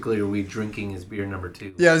specifically are we drinking as beer number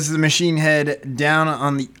 2? Yeah, this is the Machine Head Down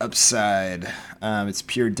on the Upside. It's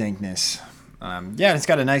pure dankness. It's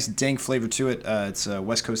got a nice dank flavor to it. It's a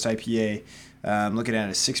West Coast IPA. I'm looking at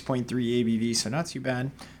a 6.3 ABV, so not too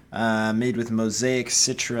bad. Made with Mosaic,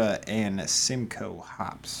 Citra, and Simcoe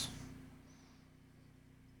hops.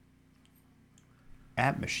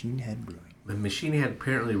 At Machine Head Brewing. The Machine Head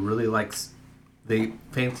apparently really likes. They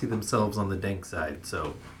fancy themselves on the dank side,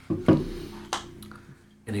 so.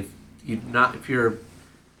 And if you're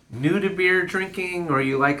new to beer drinking or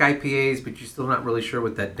you like IPAs, but you're still not really sure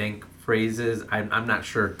what that dank phrase is, I'm not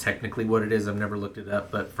sure technically what it is. I've never looked it up,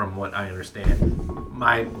 but from what I understand,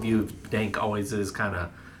 my view of dank always is kind of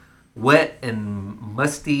wet and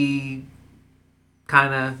musty,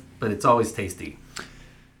 but it's always tasty.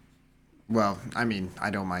 Well, I mean, I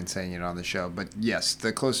don't mind saying it on the show, but yes,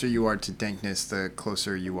 the closer you are to dankness, the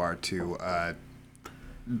closer you are to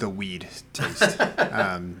the weed taste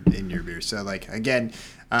in your beer. So, again,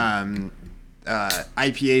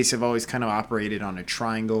 IPAs have always kind of operated on a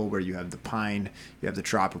triangle where you have the pine, you have the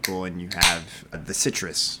tropical, and you have the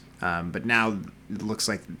citrus. But now it looks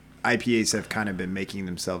like IPAs have kind of been making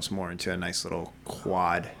themselves more into a nice little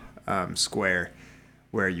quad square,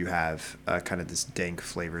 where you have kind of this dank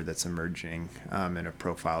flavor that's emerging in a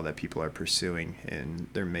profile that people are pursuing in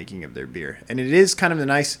their making of their beer. And it is kind of a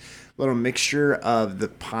nice little mixture of the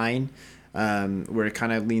pine, where it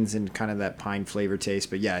kind of leans in kind of that pine flavor taste.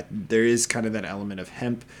 But yeah, there is kind of that element of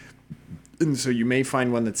hemp. And so you may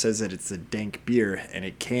find one that says that it's a dank beer, and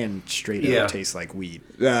it can straight up taste like weed.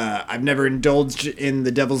 I've never indulged in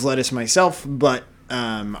the devil's lettuce myself, but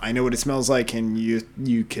I know what it smells like, and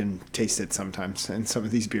you can taste it sometimes. And some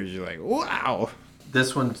of these beers, you're like, wow.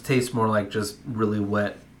 This one tastes more like just really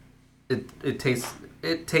wet. It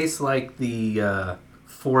tastes like the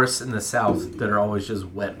forests in the South that are always just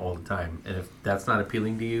wet all the time. And if that's not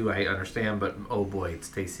appealing to you, I understand. But oh boy, it's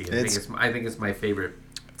tasty. I think it's my favorite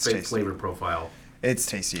flavor profile. It's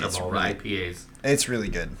tasty. Of all the IPAs. It's really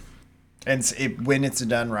good. And when it's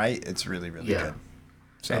done right, it's really, really good.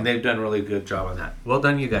 So. And they've done a really good job on that. Well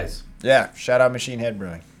done, you guys. Yeah, shout out Machine Head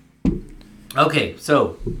Brewing. Okay,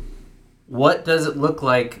 so what does it look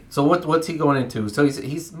like? So what's he going into? So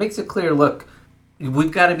he makes it clear, look,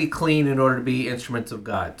 we've got to be clean in order to be instruments of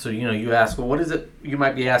God. So, you ask, well, what is it? You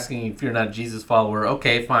might be asking if you're not a Jesus follower.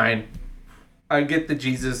 Okay, fine. I get that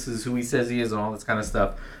Jesus is who he says he is and all this kind of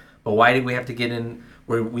stuff. But why did we have to get in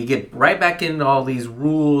where we get right back into all these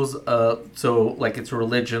rules? So it's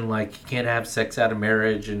religion, like you can't have sex out of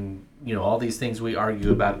marriage and, all these things we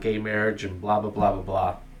argue about gay marriage and blah, blah, blah, blah,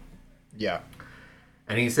 blah. Yeah.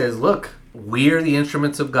 And he says, look, we're the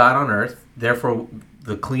instruments of God on earth. Therefore,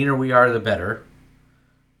 the cleaner we are, the better.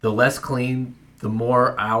 The less clean, the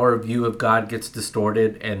more our view of God gets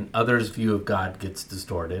distorted and others' view of God gets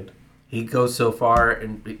distorted. He goes so far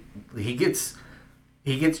and he gets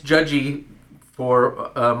judgy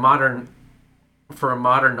for a modern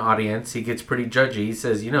audience. He gets pretty judgy. He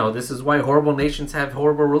says, this is why horrible nations have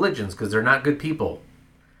horrible religions, because they're not good people.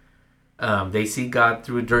 They see God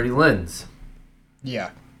through a dirty lens. Yeah.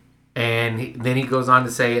 And then he goes on to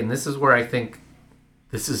say, and this is where I think,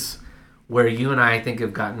 this is where you and I think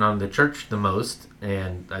have gotten on the church the most,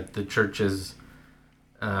 and the church has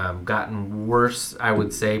gotten worse, I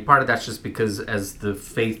would say. Part of that's just because as the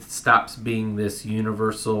faith stops being this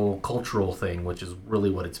universal cultural thing, which is really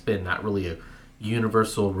what it's been, not really a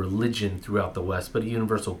universal religion throughout the West, but a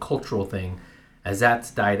universal cultural thing, as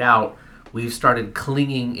that's died out, we've started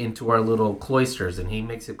clinging into our little cloisters, and he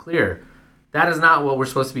makes it clear that is not what we're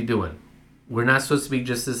supposed to be doing. We're not supposed to be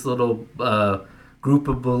just this little group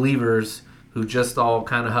of believers who just all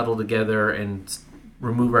kind of huddle together and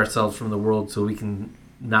remove ourselves from the world so we can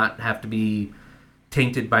not have to be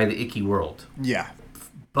tainted by the icky world. Yeah.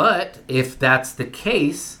 But if that's the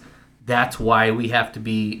case, that's why we have to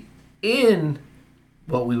be in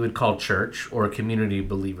what we would call church or a community of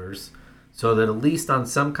believers, so that at least on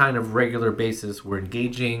some kind of regular basis we're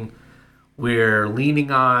engaging, we're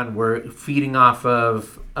leaning on, we're feeding off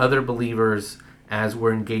of other believers as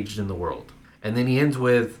we're engaged in the world. And then he ends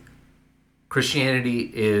with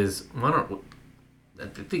Christianity is, I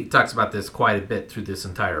think he talks about this quite a bit through this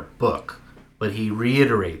entire book, but he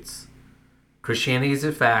reiterates, Christianity is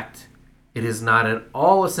a fact. It is not at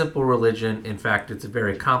all a simple religion. In fact, it's a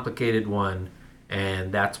very complicated one,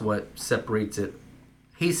 and that's what separates it.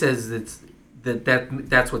 he says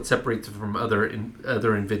that's what separates it from other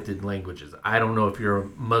invented languages. I don't know if you're a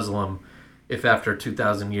Muslim, if after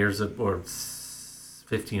 2,000 years or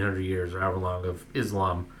 1,500 years or however long of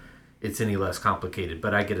Islam, it's any less complicated.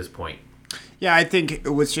 But I get his point. Yeah, I think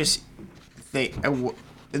it was just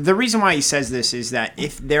the reason why he says this is that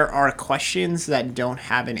if there are questions that don't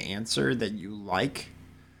have an answer that you like,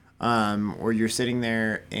 or you're sitting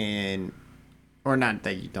there and, or not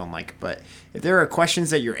that you don't like, but if there are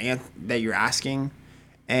questions that you're asking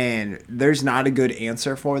and there's not a good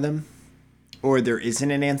answer for them, or there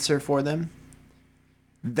isn't an answer for them,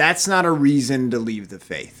 that's not a reason to leave the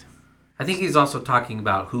faith. I think he's also talking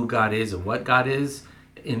about who God is and what God is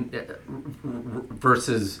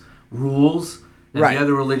versus rules. And Right. the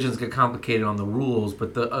other religions get complicated on the rules,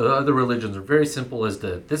 but the other religions are very simple as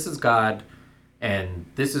to this is God and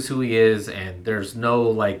this is who he is, and there's no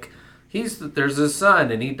like there's his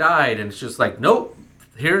son and he died, and it's just like, nope,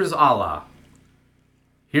 here's Allah.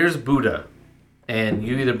 Here's Buddha. And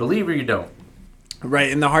you either believe or you don't.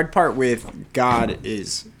 Right, and the hard part with God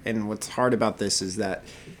is, and what's hard about this is that,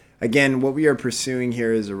 again, what we are pursuing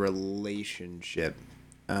here is a relationship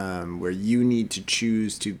where you need to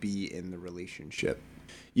choose to be in the relationship.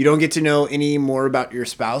 You don't get to know any more about your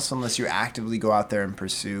spouse unless you actively go out there and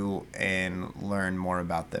pursue and learn more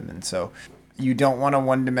about them. And so you don't want a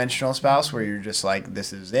one-dimensional spouse where you're just like,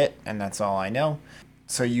 this is it, and that's all I know.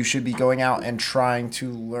 So you should be going out and trying to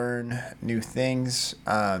learn new things.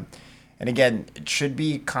 And again, it should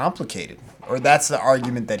be complicated, or that's the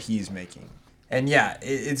argument that he's making. And yeah,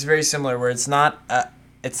 it's very similar where it's not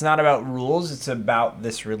about rules. It's about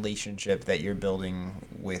this relationship that you're building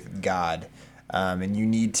with God. And you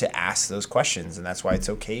need to ask those questions. And that's why it's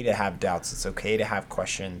okay to have doubts. It's okay to have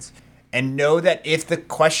questions. And know that if the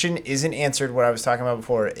question isn't answered, what I was talking about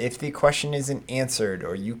before, if the question isn't answered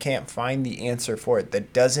or you can't find the answer for it,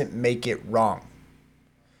 that doesn't make it wrong.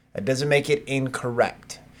 That doesn't make it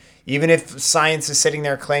incorrect. Even if science is sitting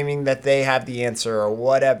there claiming that they have the answer or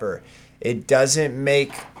whatever, it doesn't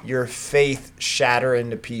make your faith shatter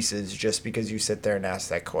into pieces just because you sit there and ask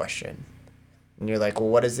that question. And you're like, well,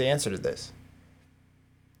 what is the answer to this?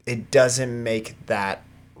 It doesn't make that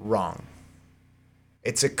wrong.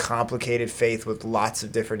 It's a complicated faith with lots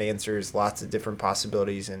of different answers, lots of different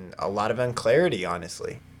possibilities, and a lot of unclarity,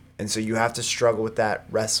 honestly. And so you have to struggle with that,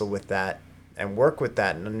 wrestle with that, and work with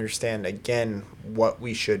that and understand, again, what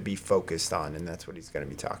we should be focused on. And that's what he's going to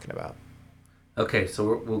be talking about. Okay,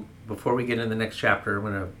 so we'll before we get into the next chapter, I'm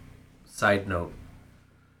going to side note.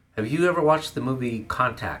 Have you ever watched the movie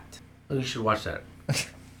Contact? Oh, you should watch that.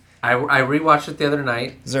 I rewatched it the other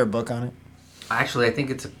night. Is there a book on it? Actually, I think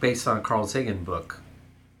it's based on a Carl Sagan book.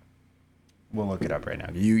 We'll look it up right now.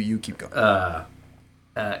 You keep going.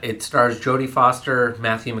 It stars Jodie Foster,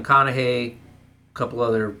 Matthew McConaughey, a couple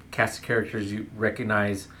other cast of characters you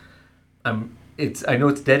recognize. I know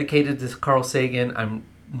it's dedicated to Carl Sagan. I'm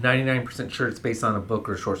 99% sure it's based on a book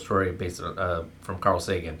or short story based on, from Carl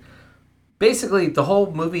Sagan. Basically, the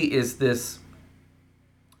whole movie is this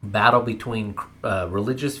battle between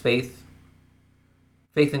religious faith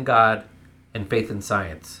in God, and faith in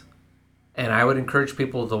science. And I would encourage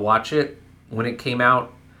people to watch it. When it came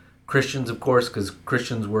out, Christians, of course, because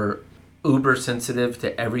Christians were uber sensitive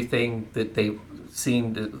to everything that they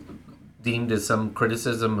deemed as some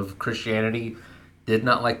criticism of Christianity, did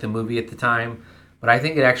not like the movie at the time. But I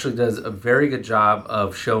think it actually does a very good job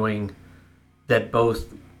of showing that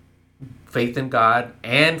both faith in God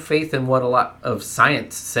and faith in what a lot of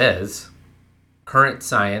science says, current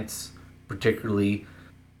science particularly,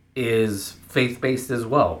 is faith-based as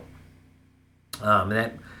well.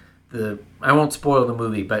 I won't spoil the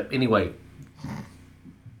movie, but anyway,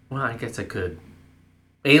 well, I guess I could.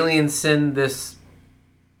 Aliens send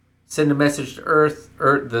a message to Earth.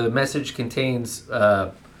 The message contains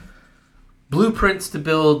blueprints to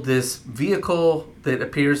build this vehicle that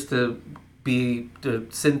appears to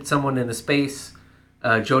send someone into space.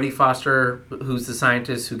 Jodie Foster, who's the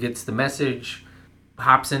scientist who gets the message,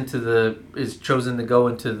 is chosen to go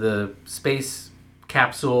into the space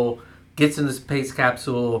capsule, gets in the space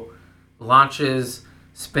capsule, launches,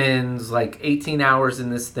 spends like 18 hours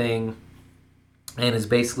in this thing, and is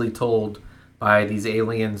basically told by these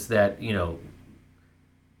aliens that, you know,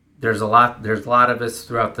 there's a lot of us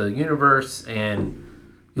throughout the universe, and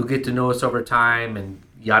you'll get to know us over time, and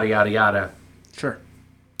yada yada yada. Sure.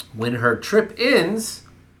 When her trip ends,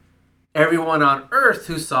 everyone on Earth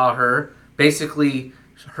who saw her, basically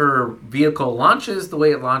her vehicle launches the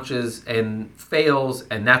way it launches and fails,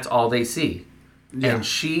 and that's all they see. Yeah. And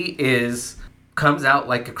she comes out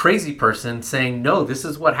like a crazy person saying, no, this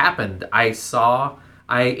is what happened. I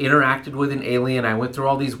I interacted with an alien. I went through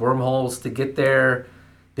all these wormholes to get there.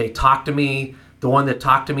 They talked to me. The one that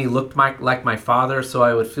talked to me looked like my father, so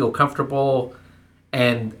I would feel comfortable.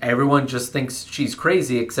 And everyone just thinks she's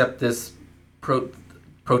crazy, except this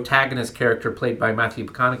protagonist character played by Matthew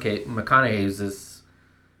McConaughey, who's this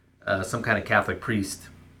some kind of Catholic priest,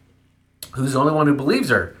 who's the only one who believes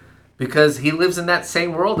her, because he lives in that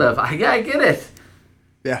same world of, yeah, I get it.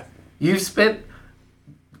 Yeah. You've spent,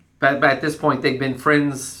 but at this point, they've been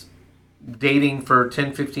friends, dating for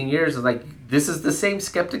 10, 15 years. And like, this is the same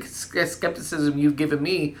skepticism you've given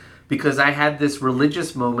me, because I had this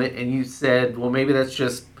religious moment and you said, well, maybe that's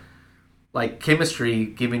just like chemistry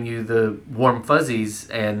giving you the warm fuzzies.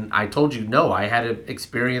 And I told you, no, I had an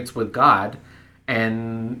experience with God.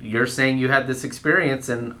 And you're saying you had this experience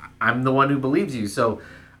and I'm the one who believes you. So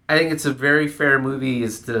I think it's a very fair movie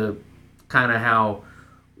as to kind of how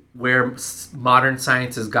where modern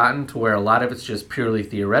science has gotten to, where a lot of it's just purely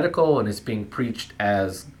theoretical and it's being preached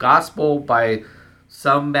as gospel by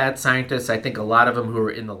some bad scientists. I think a lot of them who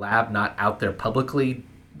are in the lab, not out there publicly,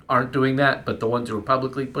 aren't doing that, but the ones who are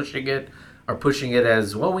publicly pushing it are pushing it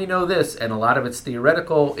as, well, we know this, and a lot of it's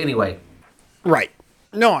theoretical. Anyway. Right.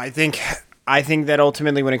 No, I think that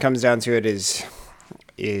ultimately when it comes down to it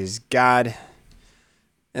is God,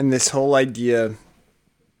 and this whole idea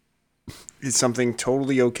is something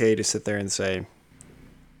totally okay to sit there and say,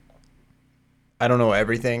 I don't know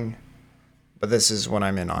everything, but this is what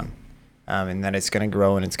I'm in on. And that it's going to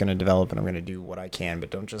grow and it's going to develop and I'm going to do what I can, but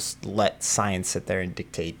don't just let science sit there and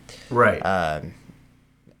dictate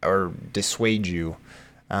or dissuade you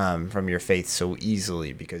from your faith so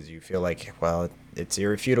easily because you feel like, well, it's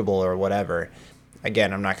irrefutable or whatever.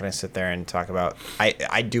 Again, I'm not going to sit there and talk about...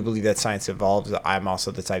 I do believe that science evolves. I'm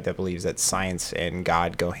also the type that believes that science and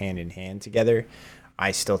God go hand in hand together.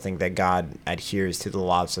 I still think that God adheres to the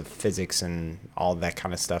laws of physics and all that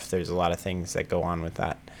kind of stuff. There's a lot of things that go on with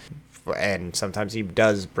that. And sometimes he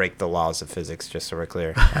does break the laws of physics, just so we're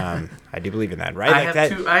clear. I do believe in that, right?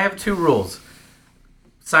 I have two rules.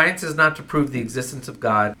 Science is not to prove the existence of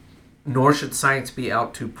God, nor should science be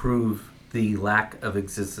out to prove the lack of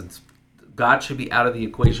existence. God should be out of the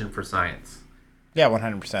equation for science. Yeah,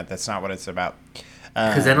 100%. That's not what it's about.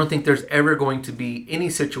 Because I don't think there's ever going to be any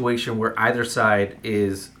situation where either side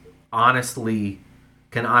can honestly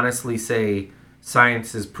say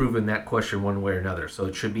science has proven that question one way or another. So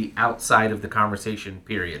it should be outside of the conversation,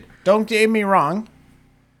 period. Don't get me wrong.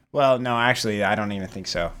 Well, no, actually, I don't even think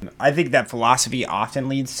so. I think that philosophy often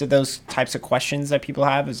leads to those types of questions that people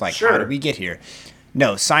have. Is like, How did we get here?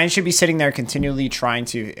 No, science should be sitting there continually trying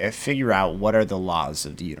to figure out what are the laws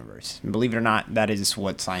of the universe. And believe it or not, that is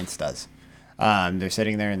what science does. They're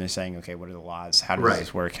sitting there and they're saying, okay, what are the laws? How does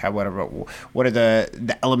this work? What are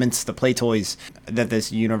the elements, the play toys that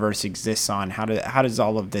this universe exists on? How does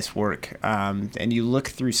all of this work? And you look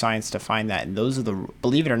through science to find that. And those are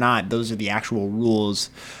believe it or not, those are the actual rules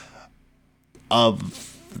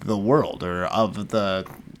of the world or of the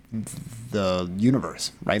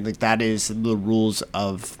universe, right? Like that is the rules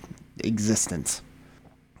of existence.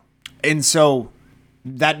 And so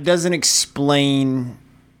that doesn't explain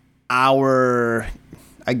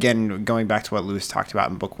again, going back to what Lewis talked about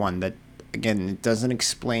in book 1, that again, it doesn't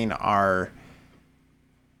explain our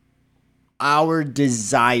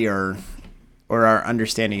desire or our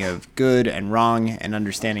understanding of good and wrong and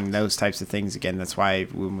understanding those types of things. Again, that's why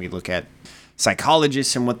when we look at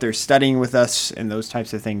psychologists and what they're studying with us and those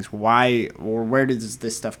types of things, why or where does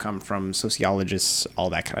this stuff come from, sociologists, all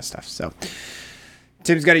that kind of stuff. So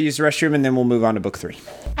Tim's got to use the restroom and then we'll move on to book 3.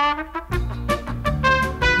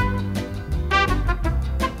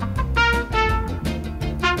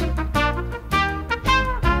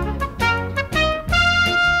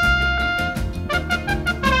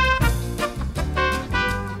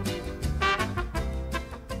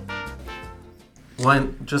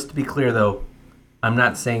 One, just to be clear though, I'm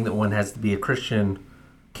not saying that one has to be a Christian,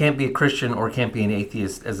 can't be a Christian or can't be an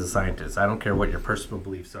atheist as a scientist. I don't care what your personal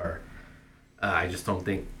beliefs are. I just don't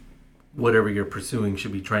think whatever you're pursuing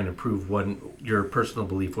should be trying to prove your personal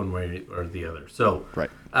belief one way or the other. So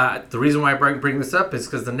right. The reason why I bring this up is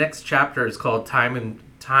because the next chapter is called Time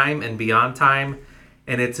and Beyond Time.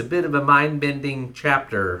 And it's a bit of a mind-bending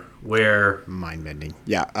chapter where... Mind-bending.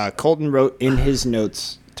 Yeah. Colton wrote in his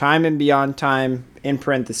notes, Time and Beyond Time, in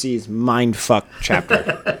parentheses, mindfuck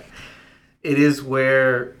chapter. It is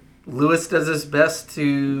where Lewis does his best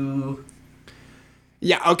to...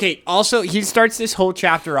 Yeah, okay. Also, he starts this whole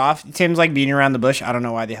chapter off. Tim's like beating around the bush. I don't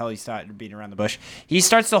know why the hell he started beating around the bush. He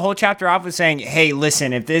starts the whole chapter off with saying, hey,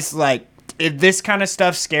 listen, if this kind of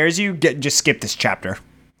stuff scares you, just skip this chapter.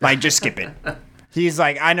 Like, just skip it. He's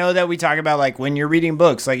like, I know that we talk about like when you're reading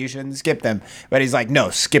books, like you shouldn't skip them, but he's like, no,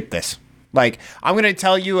 skip this. Like, I'm gonna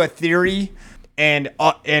tell you a theory, and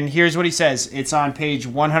here's what he says. It's on page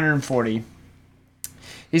 140.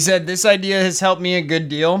 He said, this idea has helped me a good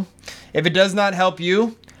deal. If it does not help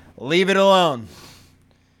you, leave it alone.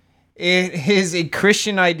 It is a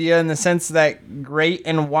Christian idea in the sense that great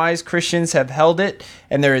and wise Christians have held it,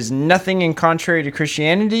 and there is nothing in contrary to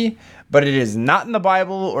Christianity, but it is not in the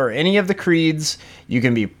Bible or any of the creeds. You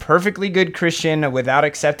can be perfectly good Christian without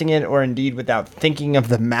accepting it, or indeed without thinking of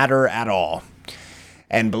the matter at all.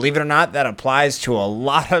 And believe it or not, that applies to a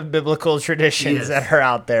lot of biblical traditions that are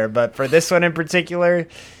out there. But for this one in particular,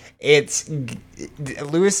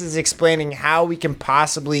 Lewis is explaining how we can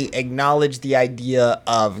possibly acknowledge the idea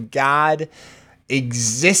of God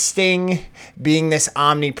existing, being this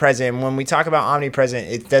omnipresent. And when we talk about omnipresent,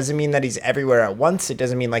 it doesn't mean that he's everywhere at once. It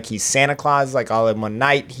doesn't mean like he's Santa Claus, like all in one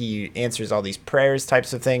night. He answers all these prayers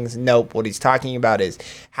types of things. Nope. What he's talking about is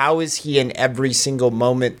how is he in every single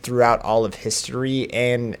moment throughout all of history,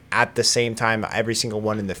 and at the same time, every single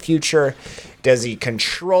one in the future. Does he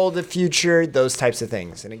control the future? Those types of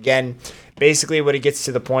things. And again, basically what he gets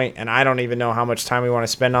to the point, and I don't even know how much time we want to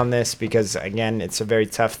spend on this because, again, it's a very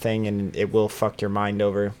tough thing and it will fuck your mind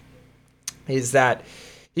over, is that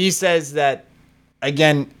he says that,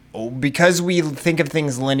 again, because we think of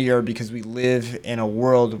things linear, because we live in a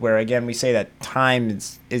world where, again, we say that time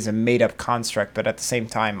is a made-up construct, but at the same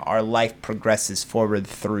time, our life progresses forward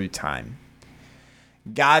through time.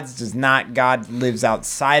 God's does not. God lives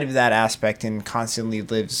outside of that aspect and constantly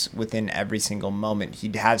lives within every single moment.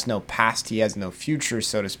 He has no past. He has no future,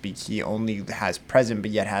 so to speak. He only has present, but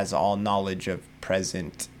yet has all knowledge of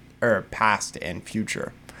present or past and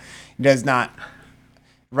future. He does not.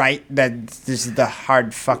 Right? This is the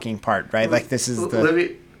hard fucking part, right? Like this is the. Let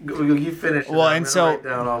me. You finish. Well, and so write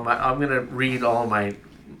down I'm gonna read all my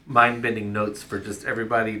mind-bending notes for just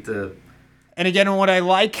everybody to. And again, what I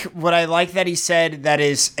like that he said, that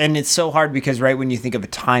is, and it's so hard because, right, when you think of a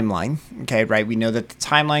timeline, okay, right, we know that the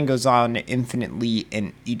timeline goes on infinitely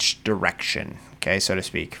in each direction, okay, so to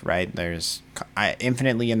speak, right? There's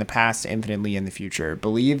infinitely in the past, infinitely in the future.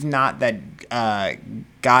 Believe not that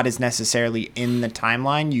God is necessarily in the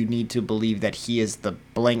timeline. You need to believe that he is the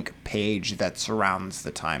blank page that surrounds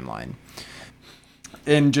the timeline.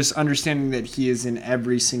 And just understanding that he is in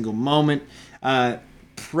every single moment,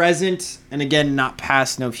 present, and again, not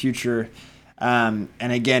past, no future. And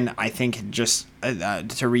again, I think just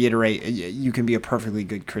to reiterate, you can be a perfectly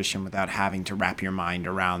good Christian without having to wrap your mind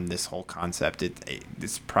around this whole concept.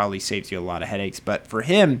 This probably saves you a lot of headaches. But for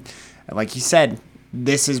him, like he said,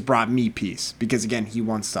 this has brought me peace because, again, he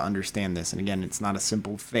wants to understand this. And again, it's not a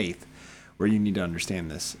simple faith where you need to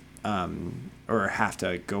understand this or have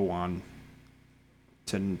to go on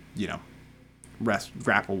to,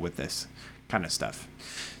 grapple with this kind of stuff.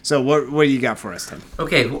 So what do you got for us, Tim?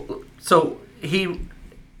 Okay, so he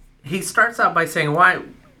starts out by saying, why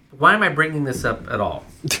am I bringing this up at all?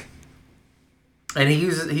 And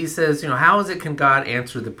he says, how is it can God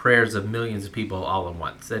answer the prayers of millions of people all at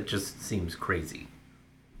once? That just seems crazy,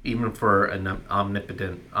 even for an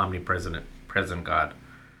omnipotent, omnipresent present God.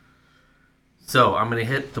 So I'm going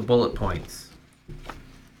to hit the bullet points.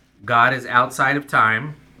 God is outside of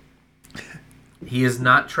time. He is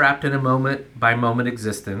not trapped in a moment-by-moment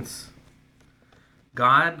existence.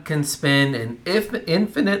 God can spend an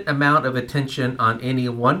infinite amount of attention on any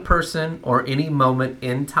one person or any moment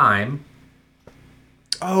in time.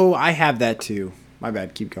 Oh, I have that too. My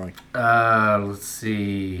bad. Keep going. Let's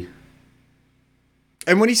see.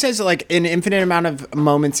 And when he says like an infinite amount of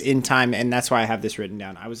moments in time, and that's why I have this written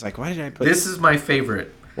down, I was like, why did I put this? This is my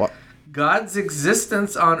favorite. What? God's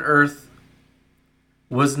existence on Earth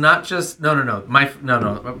was not just my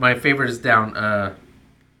favorite is down.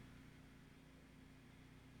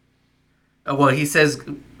 Well, he says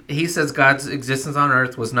God's existence on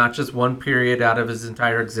Earth was not just one period out of his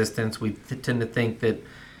entire existence. We tend to think that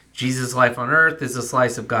Jesus' life on Earth is a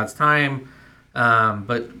slice of God's time,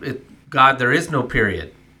 but God, there is no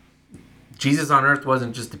period. Jesus on Earth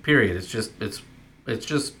wasn't just a period. It's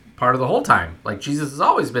just part of the whole time. Like Jesus has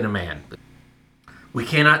always been a man. We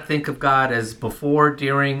cannot think of God as before,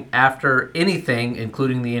 during, after anything,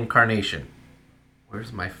 including the incarnation.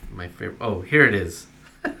 Where's my favorite? Oh, here it is.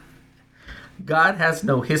 God has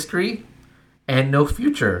no history and no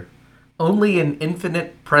future, only an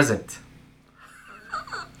infinite present.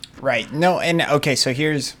 Right. No, and okay, so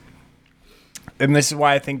and this is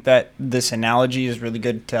why I think that this analogy is really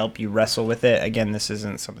good to help you wrestle with it. Again, this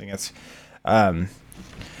isn't something that's...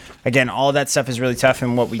 Again, all that stuff is really tough,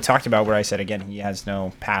 and what we talked about where I said, again, he has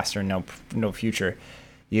no past or no future.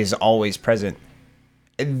 He is always present.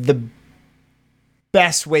 the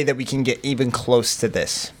best way that we can get even close to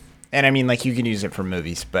this, and I mean, like, you can use it for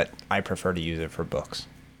movies, but I prefer to use it for books.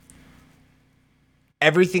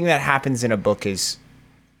 Everything that happens in a book is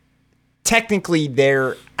technically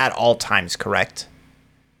there at all times, correct?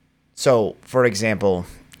 So, for example,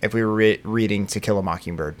 if we were reading To Kill a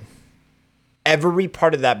Mockingbird, every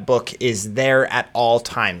part of that book is there at all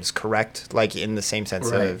times, correct? Like, in the same sense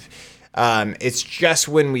of, it's just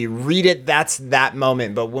when we read it, that's that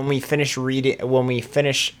moment. But when we finish reading, when we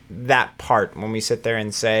finish that part, when we sit there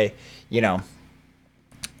and say, you know,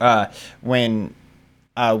 when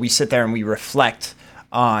we sit there and we reflect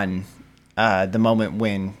on the moment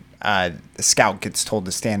when the Scout gets told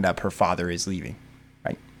to stand up, her father is leaving,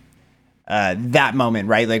 right? That moment,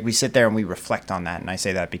 right? Like, we sit there and we reflect on that. And I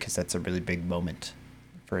say that because that's a really big moment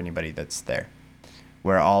for anybody that's there,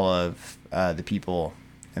 where all of the people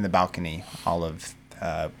in the balcony, all of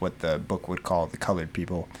what the book would call the colored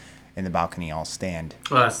people in the balcony, all stand.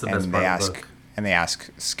 Well, that's the best part of the book. And they ask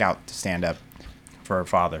Scout to stand up for her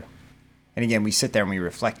father. And again, we sit there and we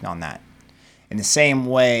reflect on that. In the same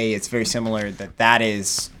way, it's very similar that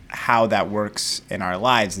is how that works in our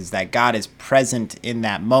lives, is that God is present in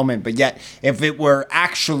that moment. But yet, if it were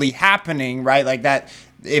actually happening, right, like that,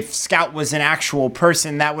 if Scout was an actual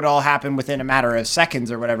person, that would all happen within a matter of seconds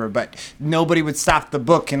or whatever. But nobody would stop the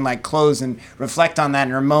book and like close and reflect on that.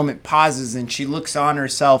 And her moment pauses and she looks on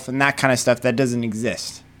herself and that kind of stuff. That doesn't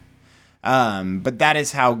exist. But that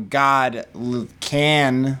is how God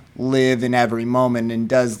can live in every moment and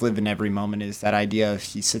does live in every moment, is that idea of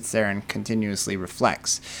he sits there and continuously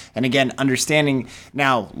reflects. And again, understanding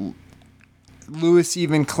now, Lewis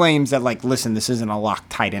even claims that, like, listen, this isn't a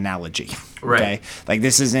Loctite analogy. Right. Okay? Like,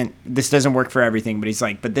 this doesn't work for everything, but he's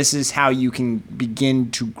like, but this is how you can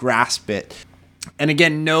begin to grasp it. And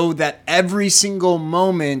again, know that every single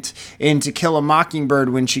moment in To Kill a Mockingbird,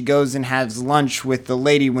 when she goes and has lunch with the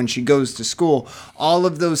lady, when she goes to school, all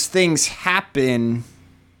of those things happen.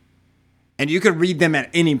 And you could read them at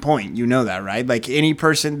any point. You know that, right? Like, any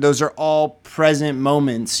person, those are all present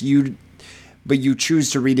moments. But you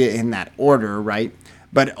choose to read it in that order, right?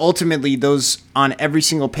 But ultimately, those, on every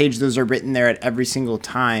single page, those are written there at every single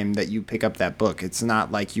time that you pick up that book. It's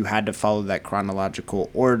not like you had to follow that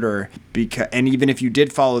chronological order. And even if you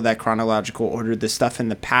did follow that chronological order, the stuff in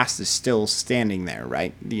the past is still standing there,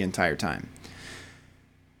 right? The entire time.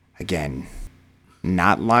 Again,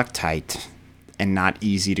 not Loctite and not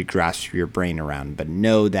easy to grasp your brain around, but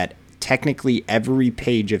know that technically every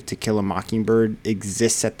page of To Kill a Mockingbird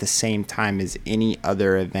exists at the same time as any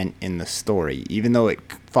other event in the story. Even though it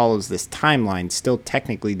follows this timeline, still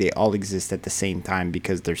technically they all exist at the same time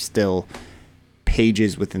because they're still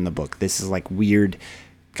pages within the book. This is like weird.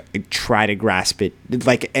 Try to grasp it.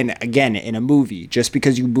 Like, and again, in a movie, just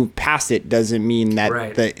because you move past it doesn't mean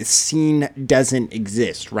that the scene doesn't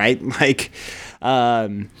exist, right? Like,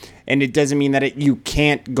 and it doesn't mean that you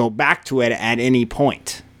can't go back to it at any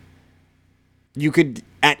point. You could,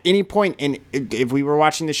 at any point, if we were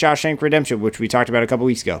watching The Shawshank Redemption, which we talked about a couple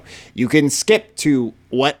weeks ago, you can skip to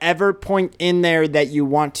whatever point in there that you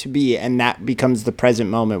want to be, and that becomes the present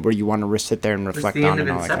moment where you want to sit there and reflect on and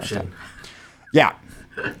all that kind of stuff. Yeah.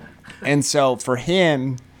 And so for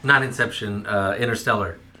him... Not Inception,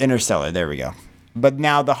 Interstellar. Interstellar, there we go. But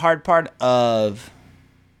now the hard part of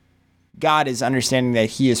God is understanding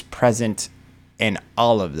that he is present in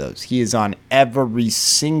all of those. He is on every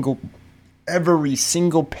single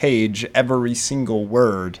page, every single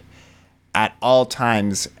word at all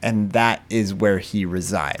times, and that is where he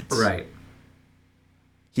resides. Right.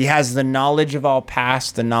 He has the knowledge of all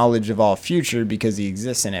past, the knowledge of all future, because he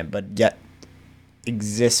exists in it, but yet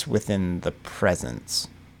exists within the present.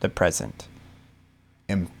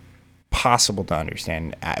 Impossible to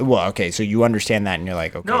understand. Well, okay, so you understand that, and you're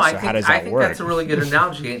like, okay, so how does that work? I think that's a really good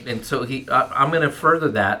analogy, and so I'm going to further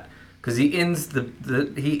that. Because he ends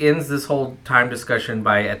this whole time discussion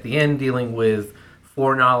by, at the end, dealing with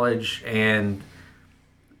foreknowledge and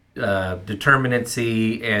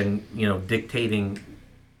determinacy and, dictating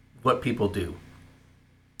what people do.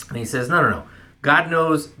 And he says, no. God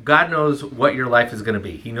knows what your life is going to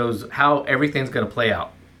be. He knows how everything's going to play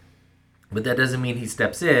out. But that doesn't mean he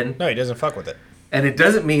steps in. No, he doesn't fuck with it. And it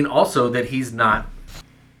doesn't mean also that he's not...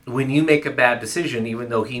 When you make a bad decision, even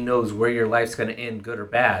though he knows where your life's going to end, good or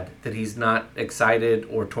bad, that he's not excited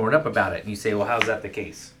or torn up about it. And you say, well, how's that the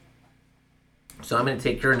case? So I'm going to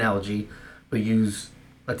take your analogy, but use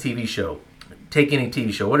a TV show. Take any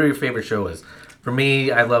TV show. Whatever your favorite show is. For me,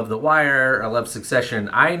 I love The Wire. I love Succession.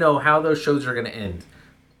 I know how those shows are going to end.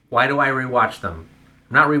 Why do I rewatch them?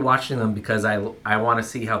 I'm not rewatching them because I want to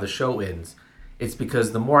see how the show ends. It's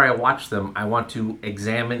because the more I watch them, I want to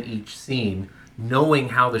examine each scene, knowing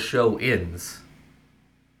how the show ends,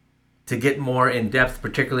 to get more in depth,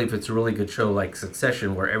 particularly if it's a really good show like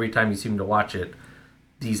Succession, where every time you seem to watch it,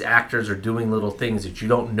 these actors are doing little things that you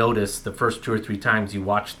don't notice the first 2 or 3 times you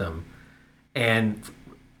watch them. And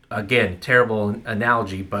again, terrible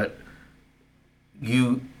analogy, but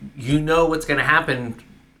you know what's going to happen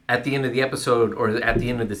at the end of the episode or at the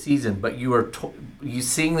end of the season, but you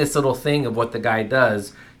seeing this little thing of what the guy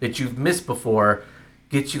does that you've missed before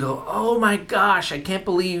gets you go, oh my gosh, I can't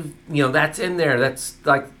believe that's in there. That's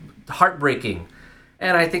like heartbreaking.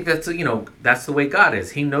 And I think that's that's the way God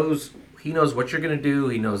is. He knows what you're going to do.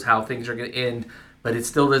 He knows how things are going to end, but it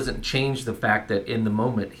still doesn't change the fact that in the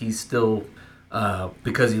moment he's still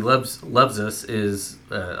because he loves us, is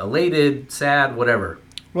elated, sad, whatever.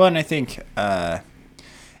 Well, and I think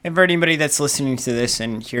and for anybody that's listening to this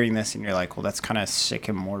and hearing this and you're like, well, that's kind of sick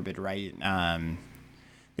and morbid, right?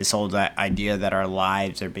 This whole idea that our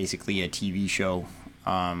lives are basically a TV show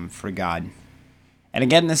for God. And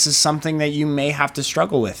again, this is something that you may have to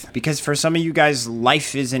struggle with, because for some of you guys,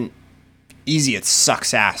 life isn't easy. It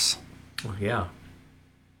sucks ass. Well, yeah.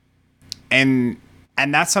 And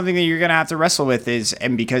that's something that you're going to have to wrestle with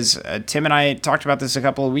and because Tim and I talked about this a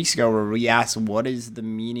couple of weeks ago, where we asked, what is the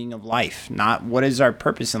meaning of life? Not what is our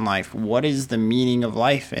purpose in life? What is the meaning of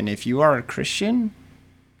life? And if you are a Christian,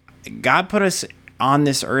 God put us on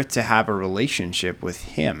this earth to have a relationship with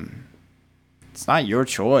him. It's not your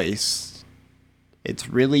choice. It's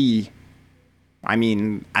really,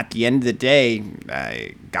 at the end of the day,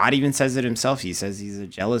 God even says it himself. He says he's a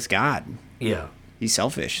jealous God. Yeah. He's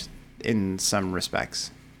selfish in some respects,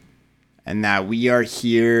 and that we are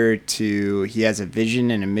here he has a vision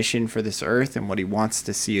and a mission for this earth and what he wants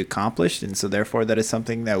to see accomplished, and so therefore that is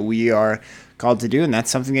something that we are called to do, and that's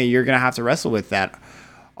something that you're going to have to wrestle with, that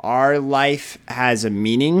our life has a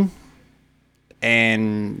meaning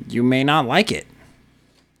and you may not like it.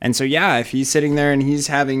 And so if he's sitting there and he's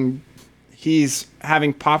having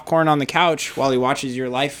popcorn on the couch while he watches your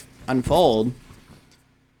life unfold,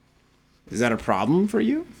 is that a problem for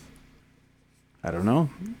you? I don't know.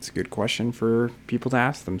 It's a good question for people to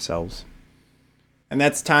ask themselves. And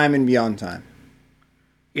that's time and beyond time.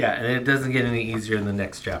 Yeah, and it doesn't get any easier in the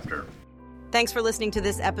next chapter. Thanks for listening to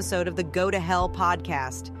this episode of the Go to Hell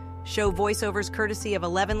podcast. Show voiceovers courtesy of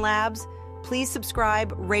 11 Labs. Please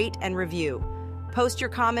subscribe, rate, and review. Post your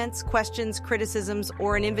comments, questions, criticisms,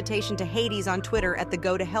 or an invitation to Hades on Twitter at the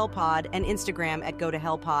Go to Hell Pod and Instagram at Go to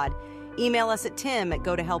Hell Pod. Email us at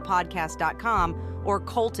tim@gotohellpodcast.com or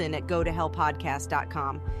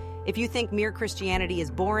colton@gotohellpodcast.com. If you think Mere Christianity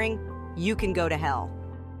is boring, you can go to hell.